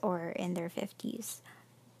 40s or in their 50s.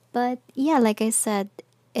 But yeah, like I said,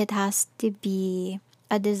 it has to be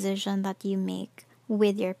a decision that you make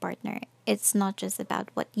with your partner. It's not just about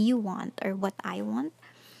what you want or what I want.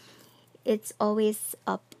 It's always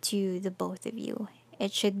up to the both of you.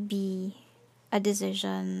 It should be a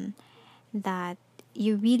decision that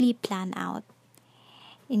you really plan out,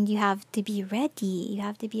 and you have to be ready. You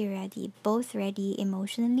have to be ready, both ready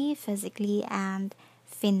emotionally, physically, and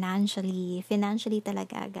financially. Financially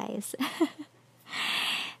talaga, guys.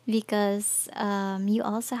 Because you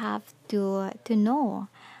also have to know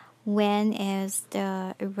when is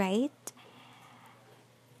the right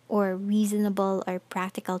or reasonable or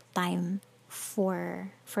practical time for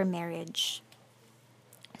marriage.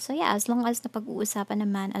 So yeah, as long as napag-uusapan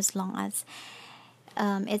naman, as long as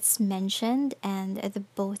it's mentioned and the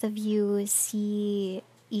both of you see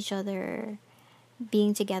each other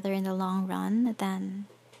being together in the long run, then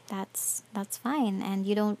that's fine, and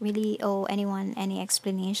you don't really owe anyone any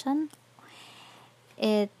explanation.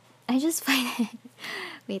 It I just find it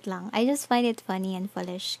wait lang. I just find it funny and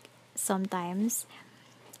foolish sometimes.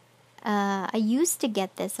 I used to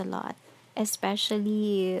get this a lot,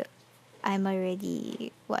 especially I'm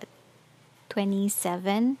already what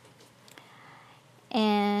 27,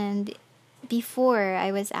 and before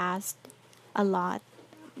I was asked a lot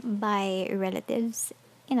by relatives,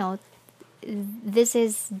 you know, this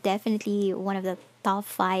is definitely one of the top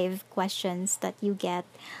 5 questions that you get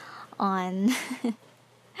on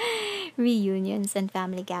reunions and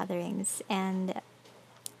family gatherings. And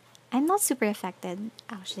I'm not super affected,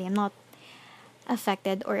 actually. I'm not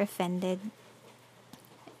affected or offended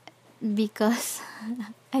because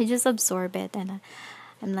I just absorb it, and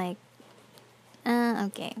I'm like,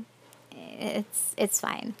 okay, it's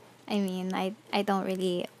fine. I mean, I don't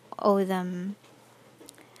really owe them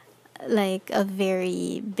like a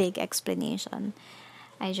very big explanation.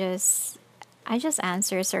 I just I just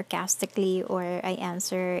answer sarcastically, or I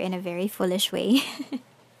answer in a very foolish way.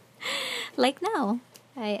 Like now.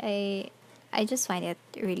 I just find it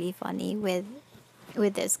really funny with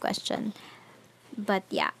this question. But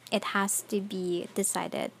yeah, it has to be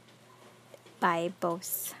decided by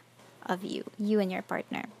both of you, you and your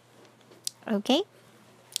partner. Okay?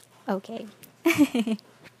 Okay.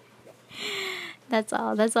 That's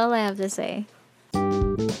all. That's all I have to say.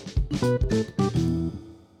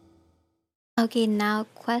 Okay, now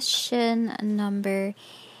question number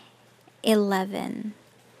 11.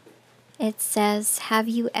 It says, have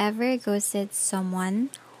you ever ghosted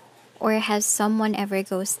someone, or has someone ever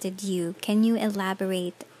ghosted you? Can you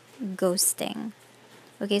elaborate ghosting?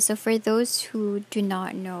 Okay, so for those who do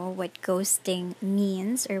not know what ghosting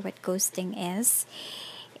means or what ghosting is,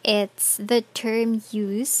 it's the term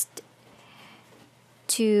used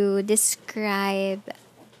to describe,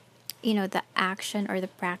 the action or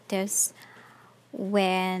the practice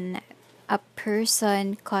when a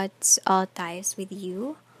person cuts all ties with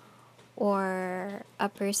you, or a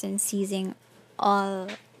person ceasing all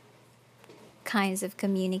kinds of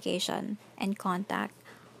communication and contact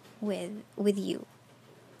with you.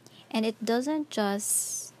 And it doesn't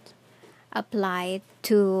just apply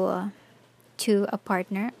to a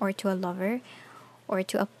partner or to a lover or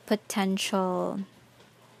to a potential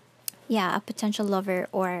lover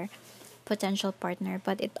or potential partner,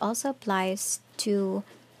 but it also applies to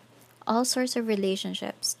all sorts of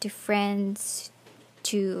relationships, to friends,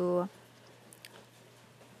 to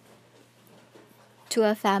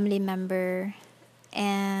a family member,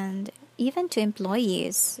 and even to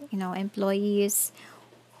employees. Employees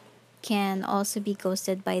can also be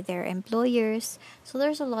ghosted by their employers. So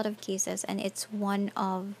there's a lot of cases, and it's one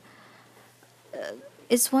of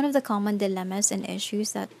the common dilemmas and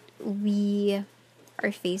issues that we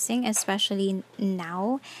are facing, especially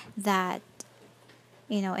now that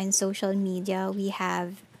in social media we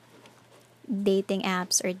have dating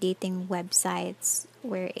apps or dating websites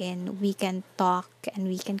wherein we can talk and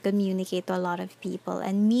we can communicate to a lot of people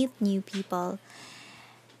and meet new people.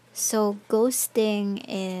 So ghosting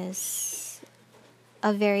is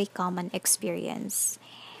a very common experience.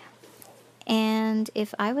 And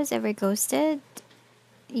if I was ever ghosted,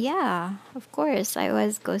 yeah, of course, I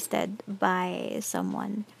was ghosted by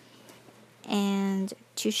someone. And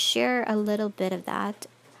to share a little bit of that,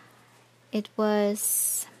 it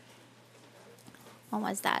was, what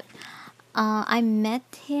was that? I met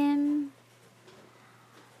him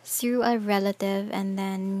through a relative, and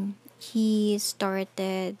then he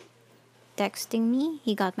started texting me.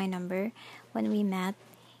 He got my number when we met.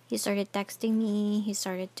 He started texting me. He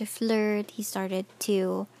started to flirt. He started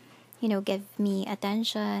to, give me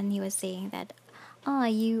attention. He was saying that, oh,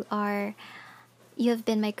 you have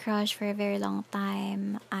been my crush for a very long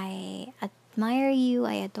time. I admire you.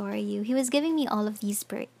 I adore you. He was giving me all of these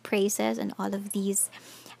praises and all of these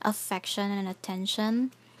affection and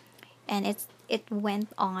attention, and it went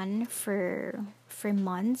on for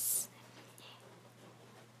months.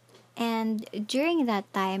 And during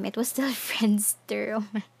that time, it was still Friendster. Oh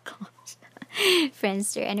my gosh,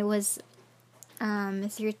 Friendster, and it was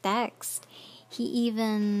through text. He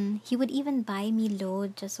would even buy me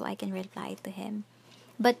load just so I can reply to him.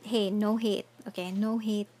 But hey, no hate. Okay, no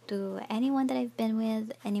hate to anyone that I've been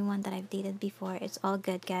with, anyone that I've dated before. It's all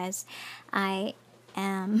good, guys. I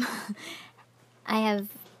am I have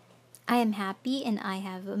I am happy, and I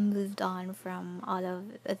have moved on from all of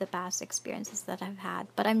the past experiences that I've had.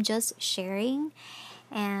 But I'm just sharing,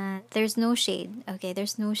 and there's no shade, okay?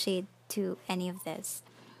 There's no shade to any of this.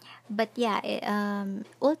 But yeah,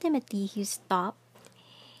 ultimately, he stopped,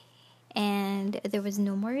 and there was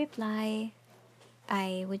no more reply.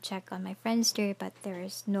 I would check on my Friendster, but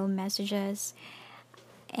there's no messages.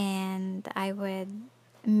 And I would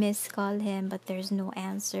miss call him, but there's no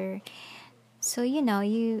answer. So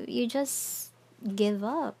you just give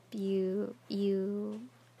up. You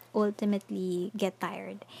ultimately get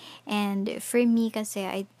tired. And for me, kasi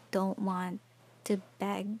I don't want to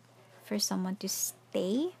beg for someone to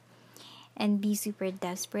stay and be super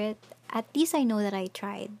desperate. At least I know that I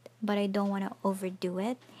tried, but I don't want to overdo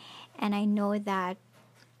it. And I know that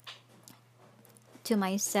to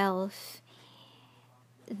myself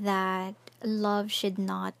that love should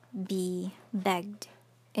not be begged.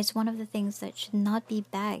 It's one of the things that should not be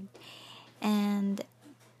begged. And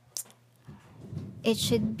it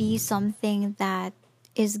should be something that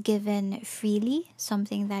is given freely,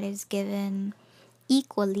 something that is given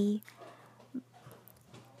equally.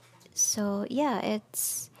 So yeah,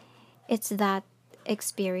 it's that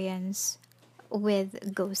experience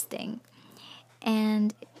with ghosting.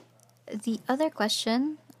 And the other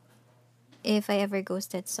question, if I ever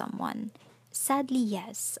ghosted someone, sadly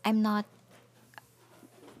yes. I'm not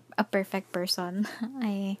a perfect person.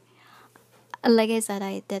 I Like I said,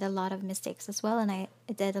 I did a lot of mistakes as well, and I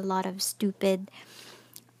did a lot of stupid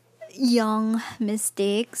young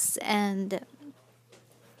mistakes. And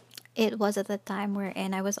it was at the time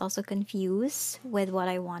wherein I was also confused with what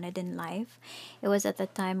I wanted in life. It was at the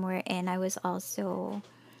time wherein I was also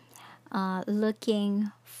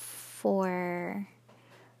looking for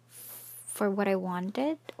what I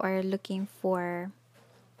wanted, or looking for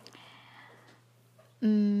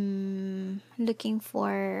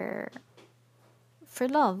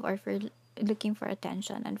love, or for looking for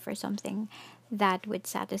attention, and for something that would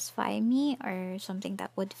satisfy me, or something that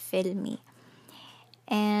would fill me.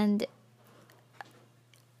 And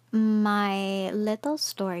my little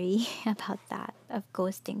story about that, of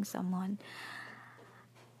ghosting someone,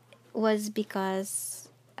 was because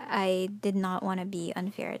I did not want to be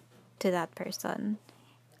unfair to that person.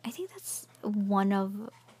 I think that's one of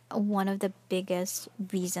the biggest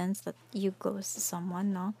reasons that you ghost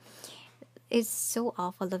someone, no? It's so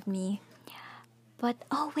awful of me. But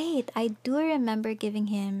oh wait, I do remember giving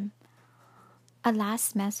him a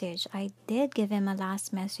last message. I did give him a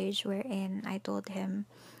last message wherein I told him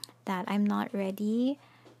that I'm not ready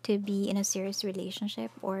to be in a serious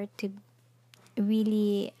relationship, or to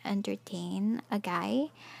really entertain a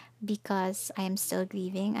guy, because I am still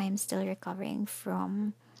grieving. I am still recovering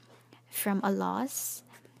from a loss,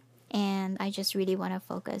 and I just really want to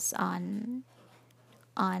focus on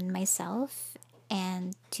myself,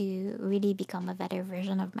 and to really become a better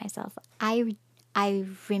version of myself. I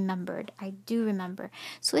remembered. I do remember.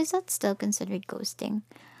 So is that still considered ghosting?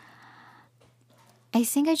 I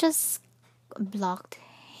think I just blocked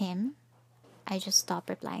him. I just stopped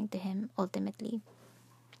replying to him ultimately.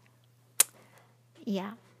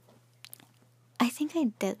 Yeah. I think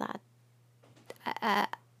I did that.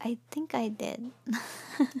 I think I did.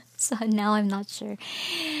 So now I'm not sure.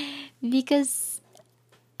 Because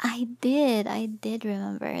I did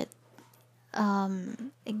remember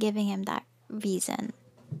giving him that reason.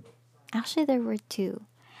 Actually, there were two.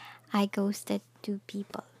 I ghosted two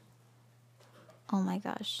people. Oh my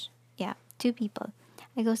gosh. Yeah, two people.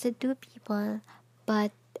 I ghosted two people,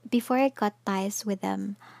 but before I cut ties with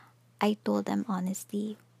them, I told them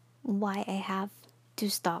honestly why I have to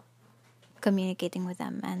stop communicating with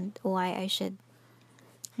them and why I should,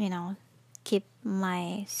 you know, keep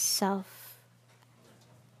myself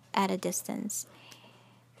at a distance.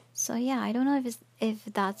 So yeah, I don't know if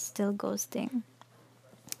that's still ghosting,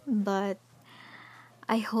 but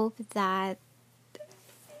I hope that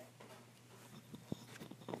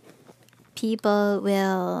people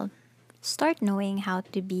will start knowing how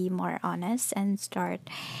to be more honest and start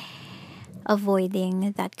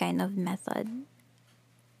avoiding that kind of method,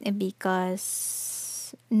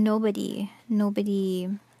 because nobody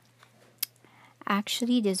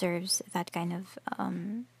actually deserves that kind of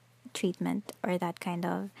treatment, or that kind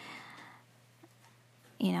of,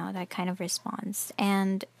 that kind of response.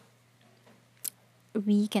 And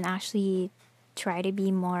we can actually try to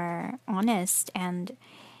be more honest and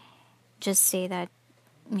just say that,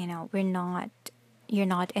 we're not you're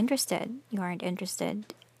not interested, you aren't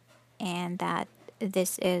interested, and that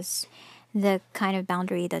this is the kind of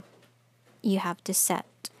boundary that you have to set,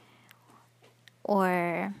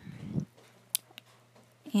 or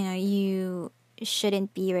you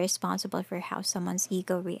shouldn't be responsible for how someone's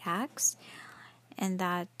ego reacts, and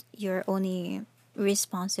that you're only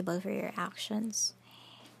responsible for your actions.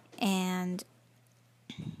 And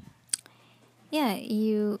yeah,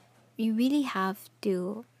 you really have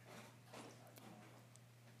to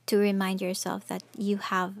remind yourself that you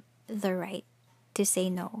have the right to say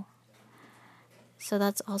no. So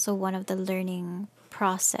that's also one of the learning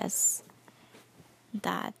process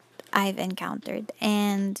that I've encountered,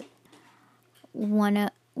 and one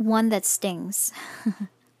that stings,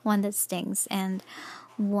 one that stings, and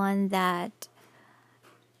one that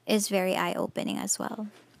is very eye opening as well.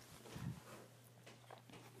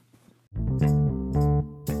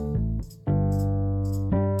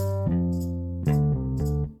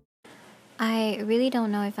 I really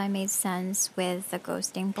don't know if I made sense with the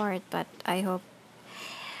ghosting part, but I hope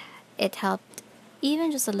it helped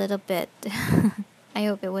even just a little bit. I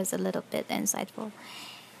hope it was a little bit insightful.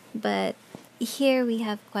 But here we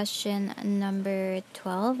have question number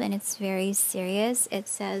 12, and it's very serious. It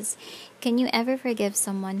says, can you ever forgive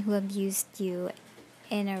someone who abused you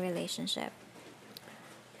in a relationship?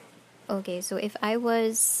 Okay, so if I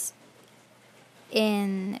was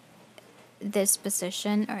in this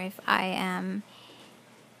position, or if I am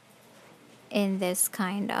in this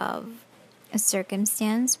kind of a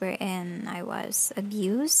circumstance wherein I was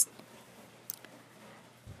abused,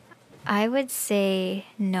 I would say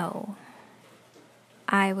no.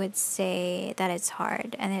 I would say that it's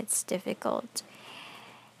hard and it's difficult.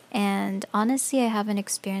 And honestly, I haven't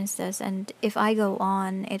experienced this. And if I go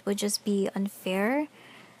on, it would just be unfair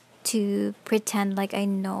to pretend like I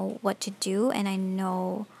know what to do and I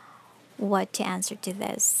know what to answer to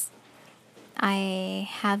this. I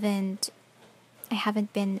haven't I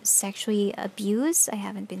haven't been sexually abused. I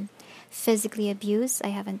haven't been physically abused. I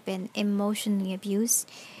haven't been emotionally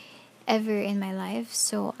abused ever in my life.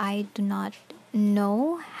 So I do not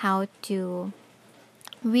know how to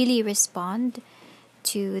really respond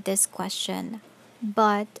to this question.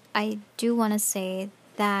 But I do want to say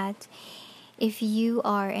that if you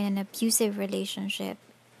are in an abusive relationship,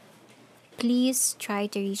 please try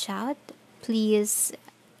to reach out. Please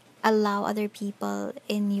allow other people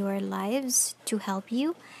in your lives to help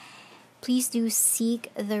you. Please do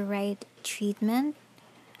seek the right treatment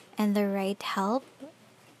and the right help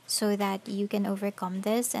so that you can overcome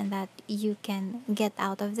this and that you can get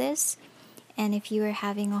out of this. And if you are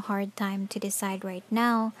having a hard time to decide right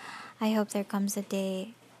now, I hope there comes a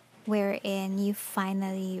day wherein you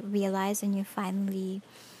finally realize and you finally,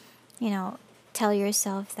 tell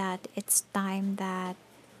yourself that it's time that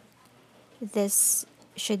this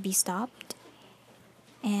should be stopped.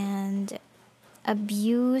 And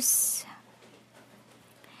abuse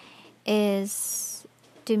is,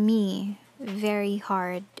 to me, very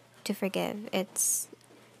hard to forgive. It's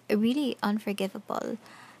really unforgivable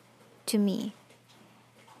to me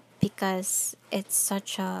because it's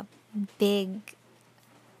such a big,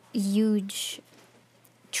 huge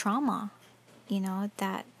trauma,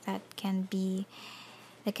 that can be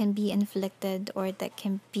inflicted or that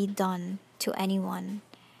can be done to anyone.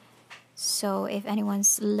 So if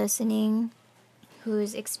anyone's listening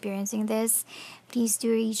who's experiencing this, please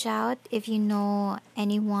do reach out. If you know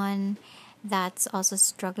anyone that's also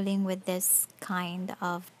struggling with this kind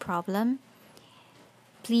of problem,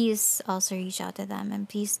 please also reach out to them and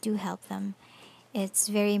please do help them. It's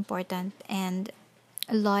very important, and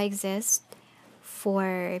law exists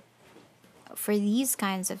for for these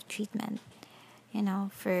kinds of treatment,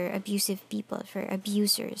 for abusive people, for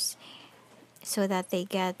abusers, so that they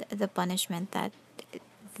get the punishment that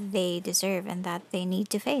they deserve and that they need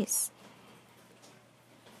to face.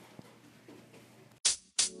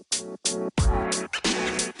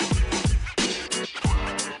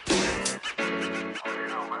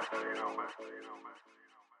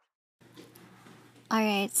 All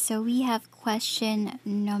right, so we have question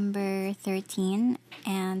number 13,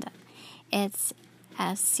 and it's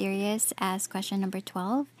as serious as question number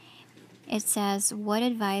 12. It says, what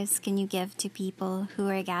advice can you give to people who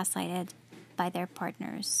are gaslighted by their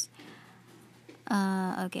partners?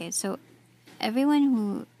 Okay, so everyone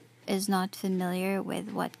who is not familiar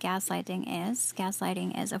with what gaslighting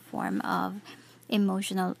is a form of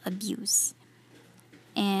emotional abuse.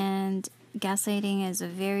 And gaslighting is a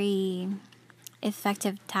very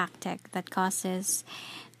effective tactic that causes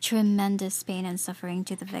tremendous pain and suffering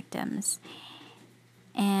to the victims.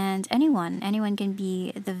 And anyone can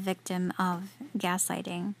be the victim of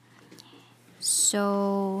gaslighting.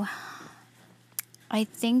 So I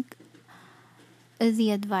think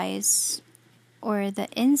the advice or the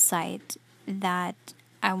insight that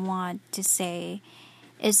I want to say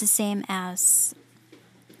is the same as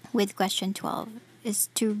with question 12, is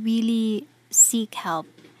to really seek help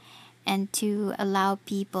and to allow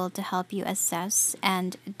people to help you assess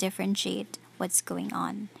and differentiate what's going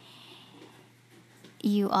on.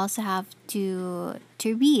 You also have to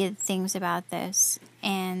read things about this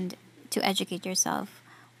and to educate yourself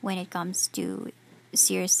when it comes to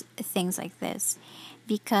serious things like this,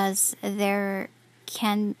 because there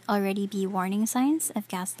can already be warning signs of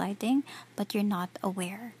gaslighting, but you're not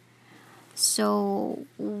aware. So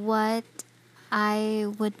what I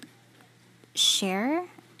would share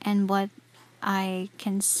and what I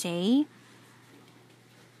can say,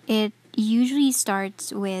 it usually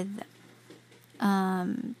starts with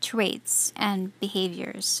traits and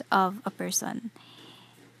behaviors of a person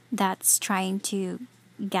that's trying to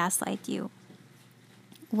gaslight you.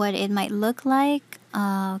 What it might look like,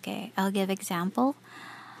 okay, I'll give examples.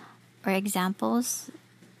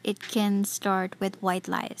 It can start with white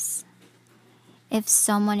lies. If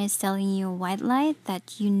someone is telling you a white lie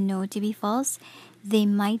that you know to be false, they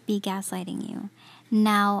might be gaslighting you.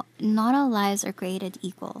 Now, not all lies are created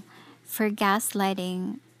equal. For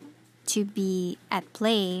gaslighting to be at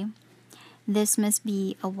play, this must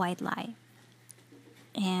be a white lie.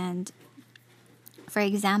 And for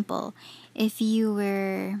example, if you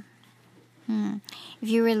were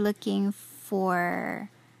looking for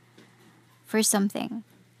something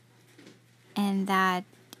and that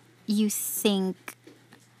you think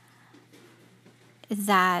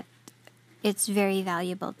that it's very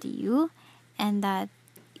valuable to you and that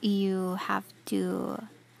you have to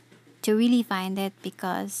really find it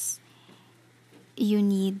because you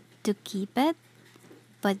need to keep it,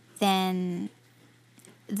 but then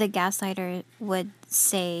the gaslighter would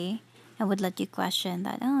say and would let you question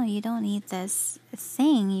that, oh, you don't need this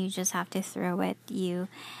thing, you just have to throw it. You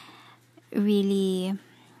really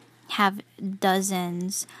have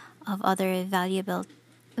dozens of other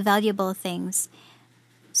valuable things.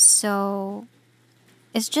 So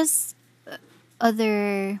it's just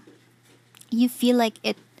other, you feel like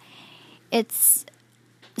it's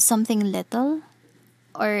something little,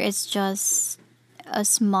 or it's just a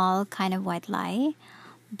small kind of white lie,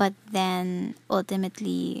 but then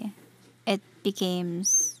ultimately it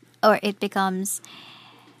becomes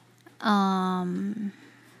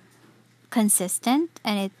consistent,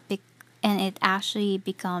 and it actually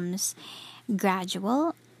becomes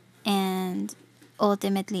gradual, and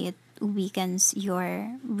ultimately it weakens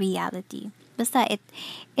your reality. Basta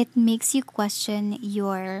it makes you question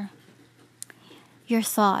your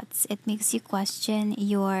thoughts. It makes you question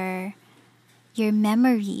your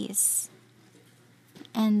memories.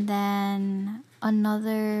 And then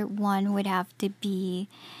another one would have to be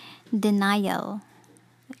denial.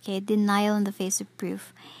 Okay, denial in the face of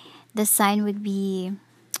proof. The sign would be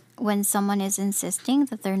when someone is insisting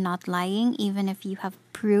that they're not lying, even if you have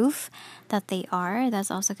proof that they are.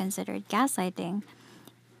 That's also considered gaslighting.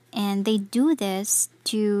 And they do this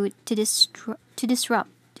to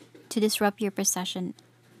disrupt your perception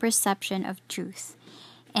of truth,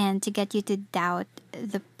 and to get you to doubt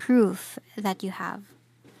the proof that you have.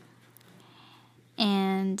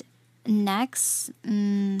 And next,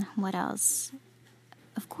 what else?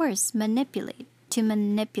 Of course, to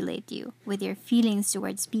manipulate you with your feelings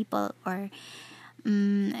towards people or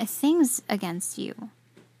things against you.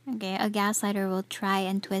 Okay, a gaslighter will try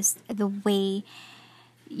and twist the way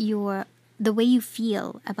you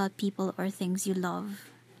feel about people or things you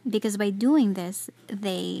love, because by doing this,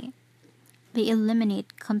 they they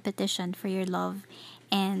eliminate competition for your love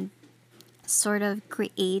and sort of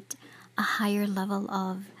create a higher level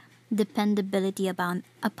of dependability upon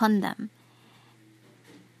them.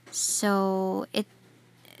 So it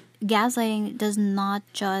gaslighting does not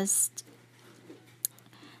just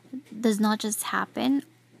happen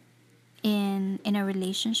in a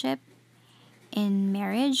relationship, in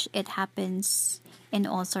marriage. It happens in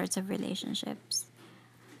all sorts of relationships.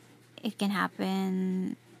 It can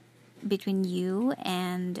happen between you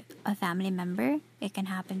and a family member. It can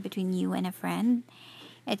happen between you and a friend.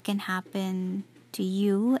 It can happen to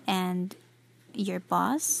you and your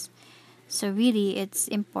boss. So really, it's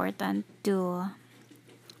important to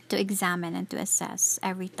examine and to assess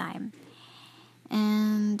every time.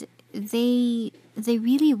 And they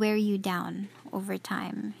really wear you down over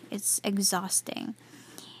time. It's exhausting.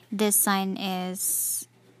 This sign is,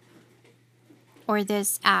 or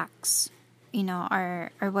this acts,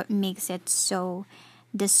 are what makes it so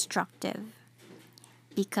destructive,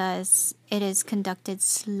 because it is conducted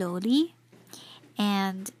slowly,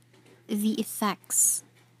 and the effects,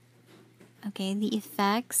 the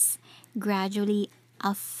effects gradually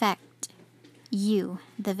affect you,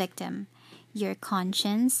 the victim, your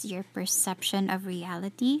conscience, your perception of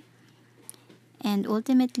reality, and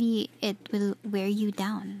ultimately it will wear you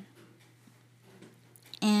down.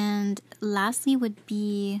 And lastly would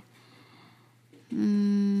be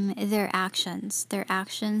their actions. Their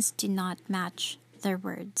actions do not match their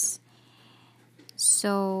words.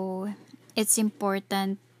 So it's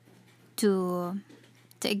important to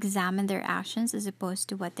examine their actions as opposed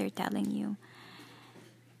to what they're telling you.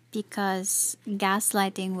 Because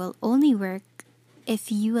gaslighting will only work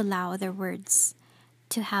if you allow their words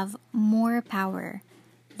to have more power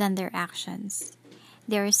than their actions.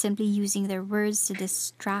 They are simply using their words to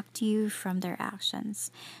distract you from their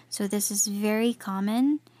actions. So this is very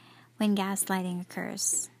common when gaslighting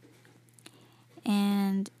occurs.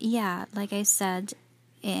 And yeah, like I said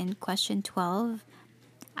in question 12,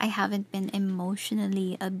 I haven't been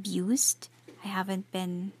emotionally abused. I haven't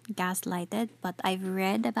been gaslighted, but I've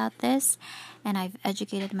read about this and I've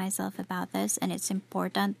educated myself about this, and it's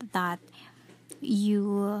important that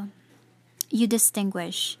you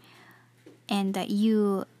distinguish and that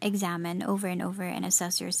you examine over and over and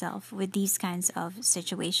assess yourself with these kinds of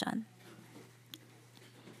situations.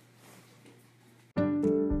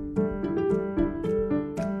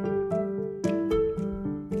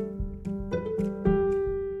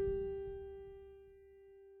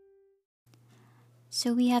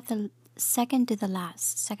 So we have the second to the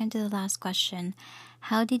last question.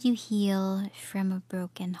 How did you heal from a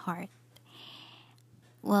broken heart?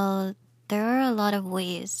 Well, there are a lot of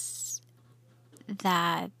ways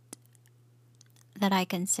that I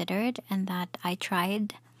considered and that I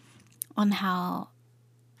tried on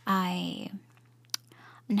I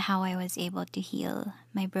how I was able to heal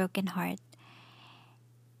my broken heart.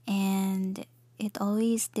 And it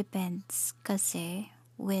always depends kasi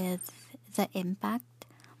with the impact,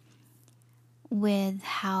 with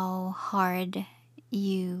how hard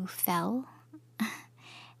you fell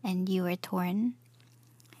and you were torn.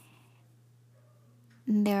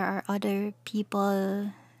 There are other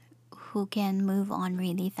people who can move on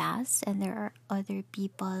really fast, and there are other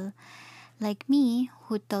people like me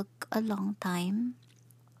who took a long time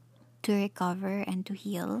to recover and to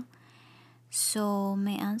heal. So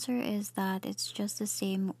my answer is that it's just the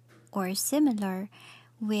same or similar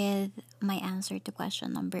with my answer to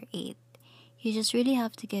question number 8. You just really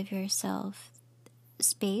have to give yourself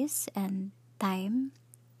space and time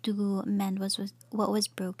to mend what was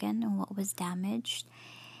broken and what was damaged,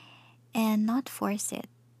 and not force it.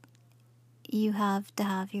 You have to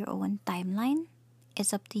have your own timeline.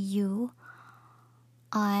 It's up to you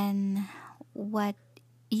on what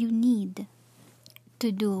you need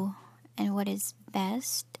to do and what is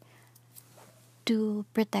best to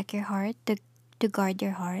protect your heart, to guard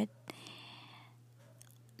your heart.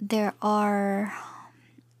 There are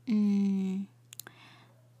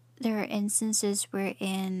instances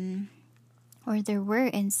wherein, or there were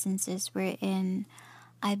instances wherein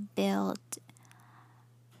I built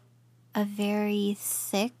a very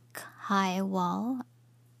thick, high wall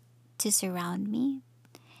to surround me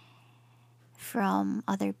from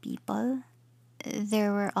other people.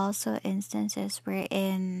 There were also instances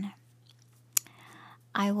wherein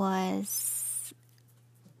I was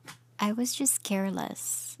just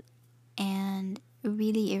careless and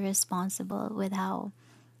really irresponsible with how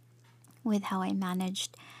I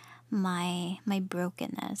managed my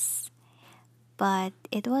brokenness. But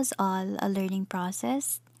it was all a learning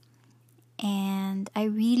process, and I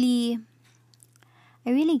really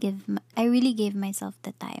gave myself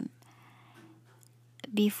the time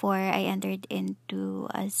before I entered into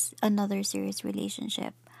another serious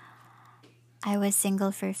relationship, I was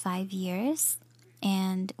single for 5 years.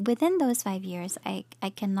 And within those 5 years, I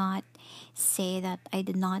cannot say that I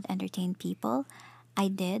did not entertain people. I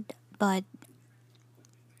did, but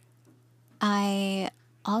I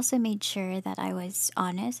also made sure that I was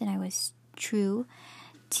honest and I was true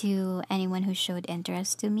to anyone who showed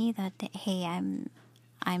interest to me, that hey,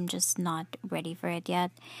 I'm just not ready for it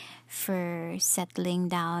yet, for settling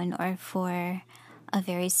down or for a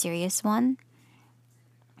very serious one.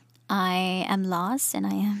 I am lost and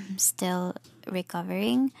I am still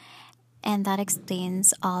recovering, and that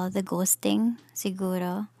explains all the ghosting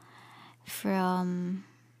siguro from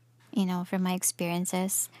from my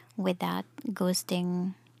experiences with that,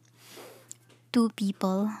 ghosting two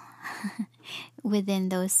people within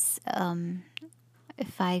those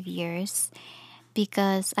 5 years,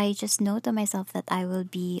 because I just know to myself that I will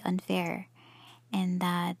be unfair and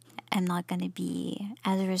that I'm not going to be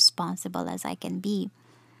as responsible as I can be.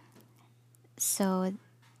 So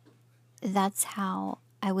that's how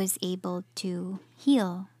I was able to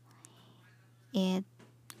heal. It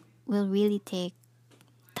will really take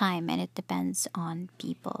time and it depends on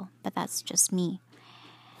people, but that's just me.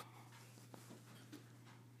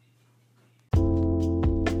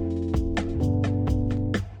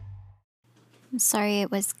 I'm sorry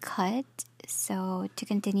it was cut. So to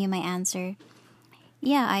continue my answer,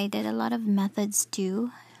 yeah, I did a lot of methods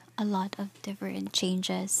too, a lot of different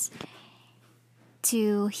changes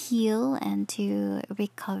to heal and to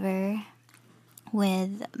recover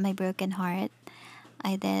with my broken heart.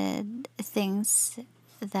 I did things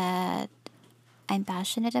that I'm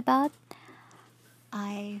passionate about.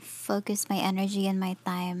 I focused my energy and my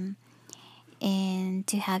time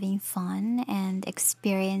into having fun and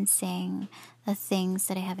experiencing the things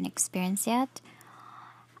that I haven't experienced yet.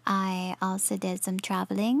 I also did some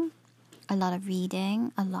traveling, a lot of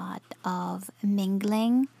reading, a lot of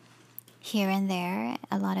mingling here and there,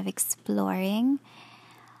 a lot of exploring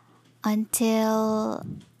until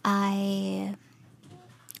I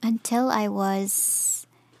until I was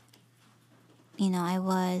I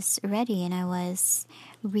was ready and I was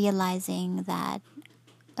realizing that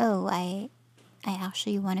oh, I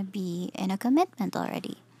actually want to be in a commitment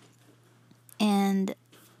already. And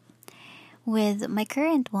with my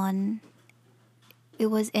current one, it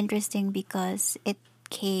was interesting because it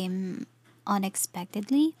came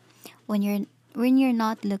unexpectedly when you're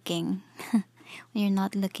not looking. When you're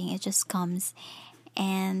not looking, it just comes.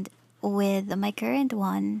 And with my current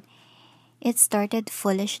one, it started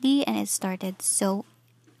foolishly and it started so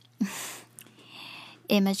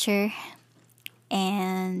immature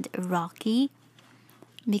and rocky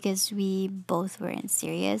because we both weren't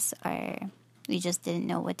serious, or we just didn't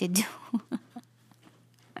know what to do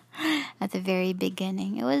at the very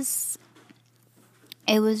beginning. It was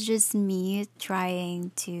just me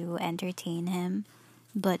trying to entertain him,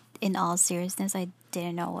 but in all seriousness, I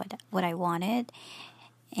didn't know what I wanted,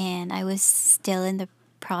 and I was still in the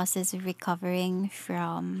process of recovering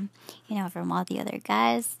from from all the other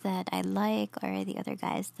guys that I like or the other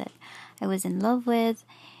guys that I was in love with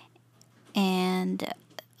and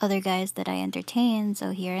other guys that I entertained,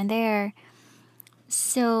 so here and there.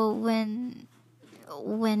 So when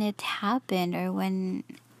it happened, or when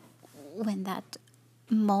that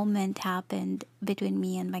moment happened between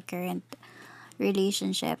me and my current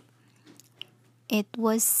relationship, it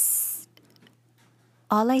was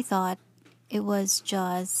all I thought. It was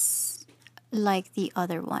just like the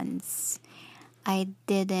other ones. I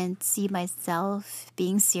didn't see myself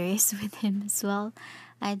being serious with him as well.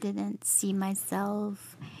 I didn't see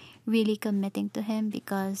myself really committing to him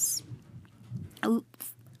because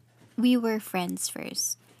we were friends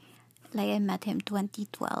first. Like I met him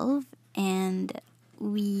 2012 and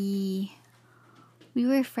we we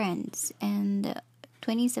were friends, and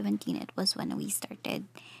 2017 it was when we started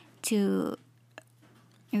to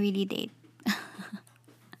really date.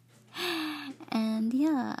 And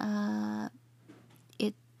yeah,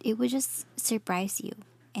 it would just surprise you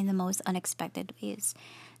in the most unexpected ways.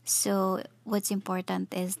 So what's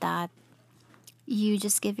important is that you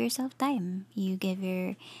just give yourself time. You give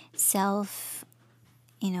yourself,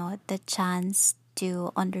 the chance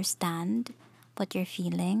to understand what you're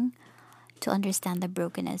feeling, to understand the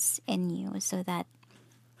brokenness in you, so that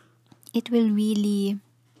it will really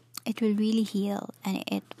heal, and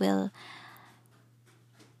it will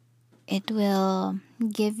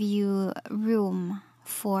give you room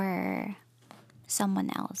for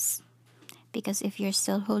someone else. Because if you're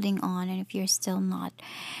still holding on, and if you're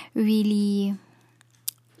really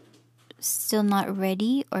still not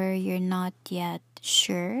ready, or you're not yet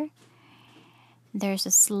sure, there's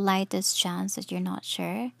a slightest chance that you're not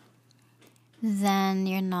sure, then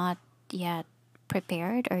you're not yet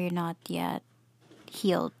prepared or you're not yet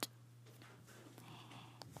healed.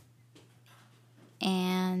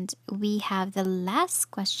 And we have the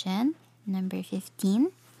last question, number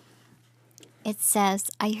 15. It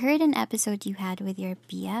says, I heard an episode you had with your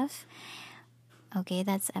BF. Okay,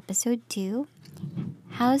 that's episode 2.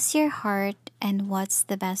 How's your heart and what's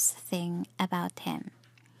the best thing about him?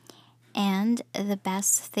 And the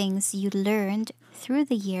best things you learned through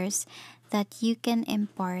the years that you can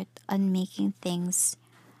impart on making things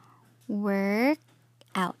work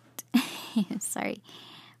out. Sorry.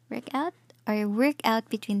 Work out? Or work out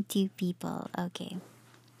between two people. Okay.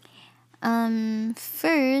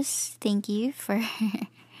 First, thank you for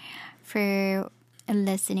for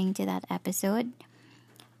listening to that episode.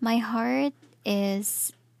 My heart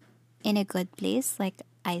is in a good place, like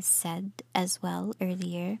I said as well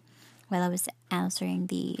earlier while I was answering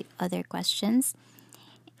the other questions.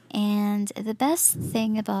 And the best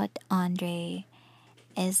thing about Andre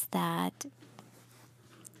is that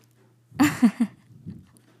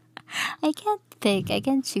I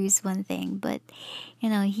can't choose one thing, but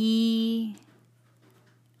he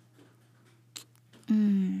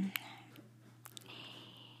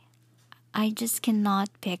I just cannot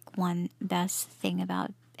pick one best thing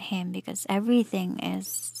about him because everything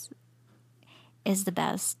is the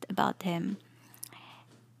best about him.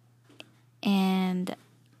 And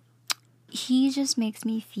he just makes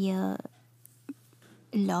me feel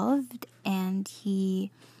loved, and he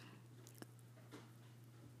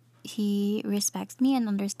respects me and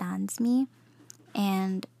understands me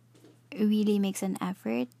and really makes an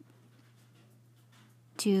effort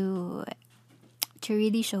to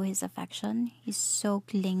really show his affection. He's so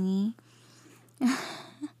clingy.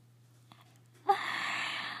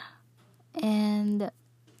 And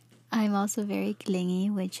I'm also very clingy,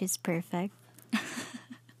 which is perfect.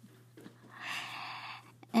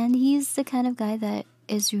 And he's the kind of guy that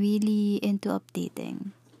is really into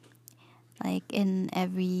updating. Like in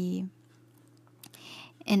every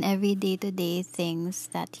day-to-day things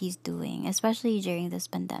that he's doing, especially during this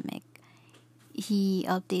pandemic. He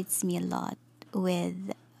updates me a lot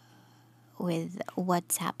with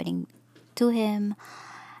what's happening to him,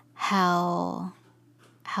 how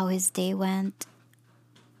his day went,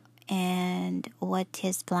 and what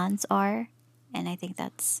his plans are, and I think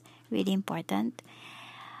that's really important.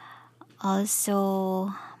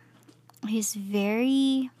 Also, he's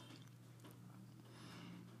very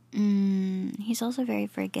he's also very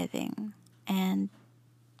forgiving, and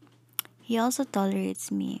he also tolerates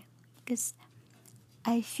me because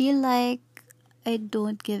I feel like I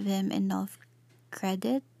don't give him enough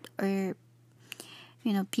credit, or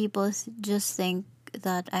people just think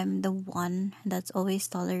that I'm the one that's always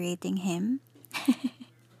tolerating him.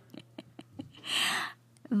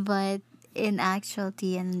 But in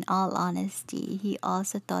actuality and in all honesty, he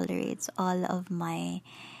also tolerates all of my,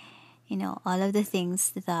 all of the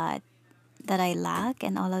things that I lack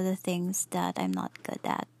and all of the things that I'm not good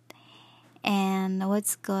at. And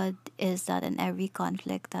what's good is that in every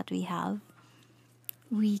conflict that we have,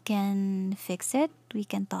 we can fix it, we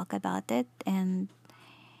can talk about it, and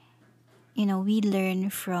we learn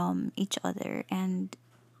from each other, and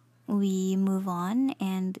we move on,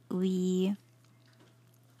 and we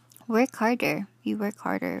work harder. We work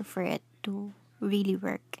harder for it to really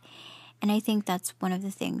work. And I think that's one of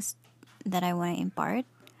the things that I want to impart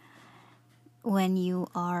when you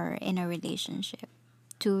are in a relationship,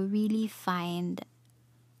 to really find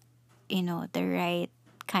the right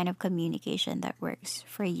kind of communication that works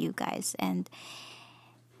for you guys, and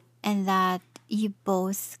that you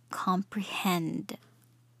both comprehend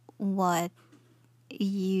what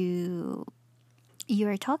you're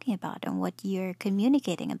talking about and what you're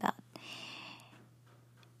communicating about.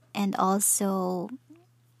 And also,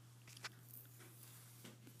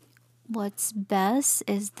 what's best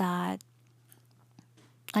is that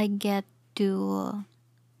I get to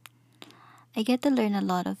learn a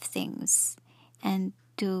lot of things, and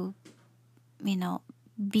to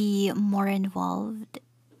be more involved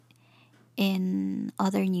in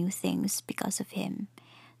other new things because of him.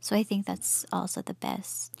 So I think that's also the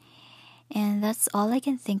best. And that's all I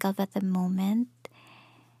can think of at the moment.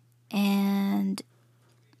 And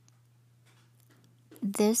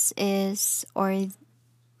this has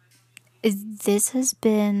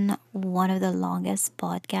been one of the longest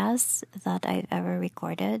podcasts that I've ever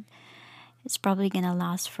recorded. It's probably gonna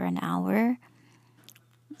last for an hour.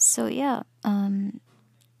 So yeah, I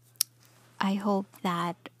hope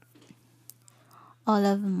that all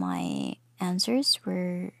of my answers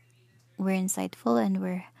were insightful and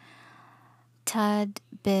were tad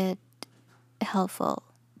bit helpful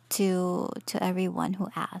to everyone who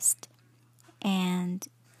asked. And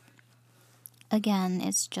again,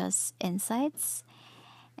 it's just insights,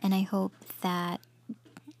 and I hope that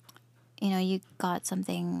you got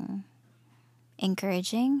something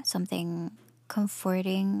encouraging, something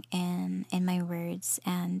comforting in my words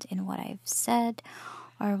and in what I've said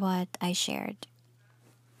or what I shared.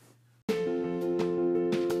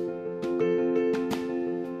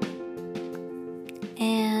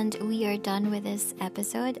 And we are done with this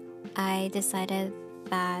episode. I decided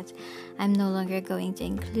that I'm no longer going to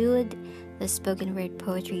include the spoken word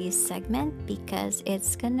poetry segment because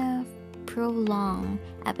it's gonna prolong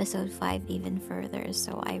episode 5 even further.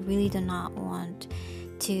 So I really do not want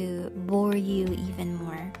to bore you even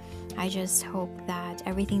more. I just hope that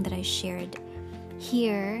everything that I shared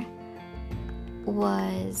here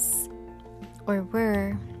was or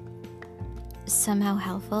were somehow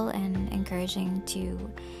helpful and encouraging to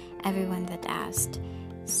everyone that asked.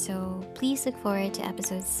 So please look forward to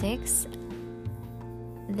episode 6.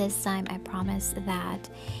 This time I promise that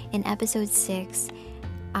in episode 6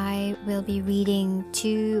 I will be reading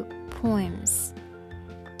two poems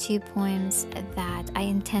that I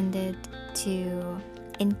intended to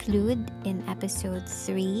include in episode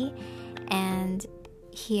 3 and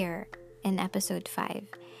here in episode 5.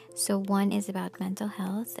 So one is about mental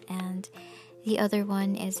health and the other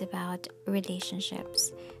one is about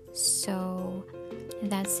relationships. So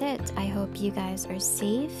that's it. I hope you guys are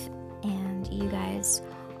safe and you guys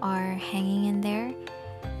are hanging in there.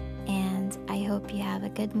 And I hope you have a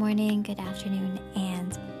good morning, good afternoon,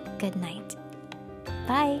 and good night.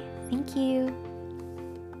 Bye. Thank you.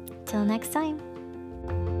 Till next time.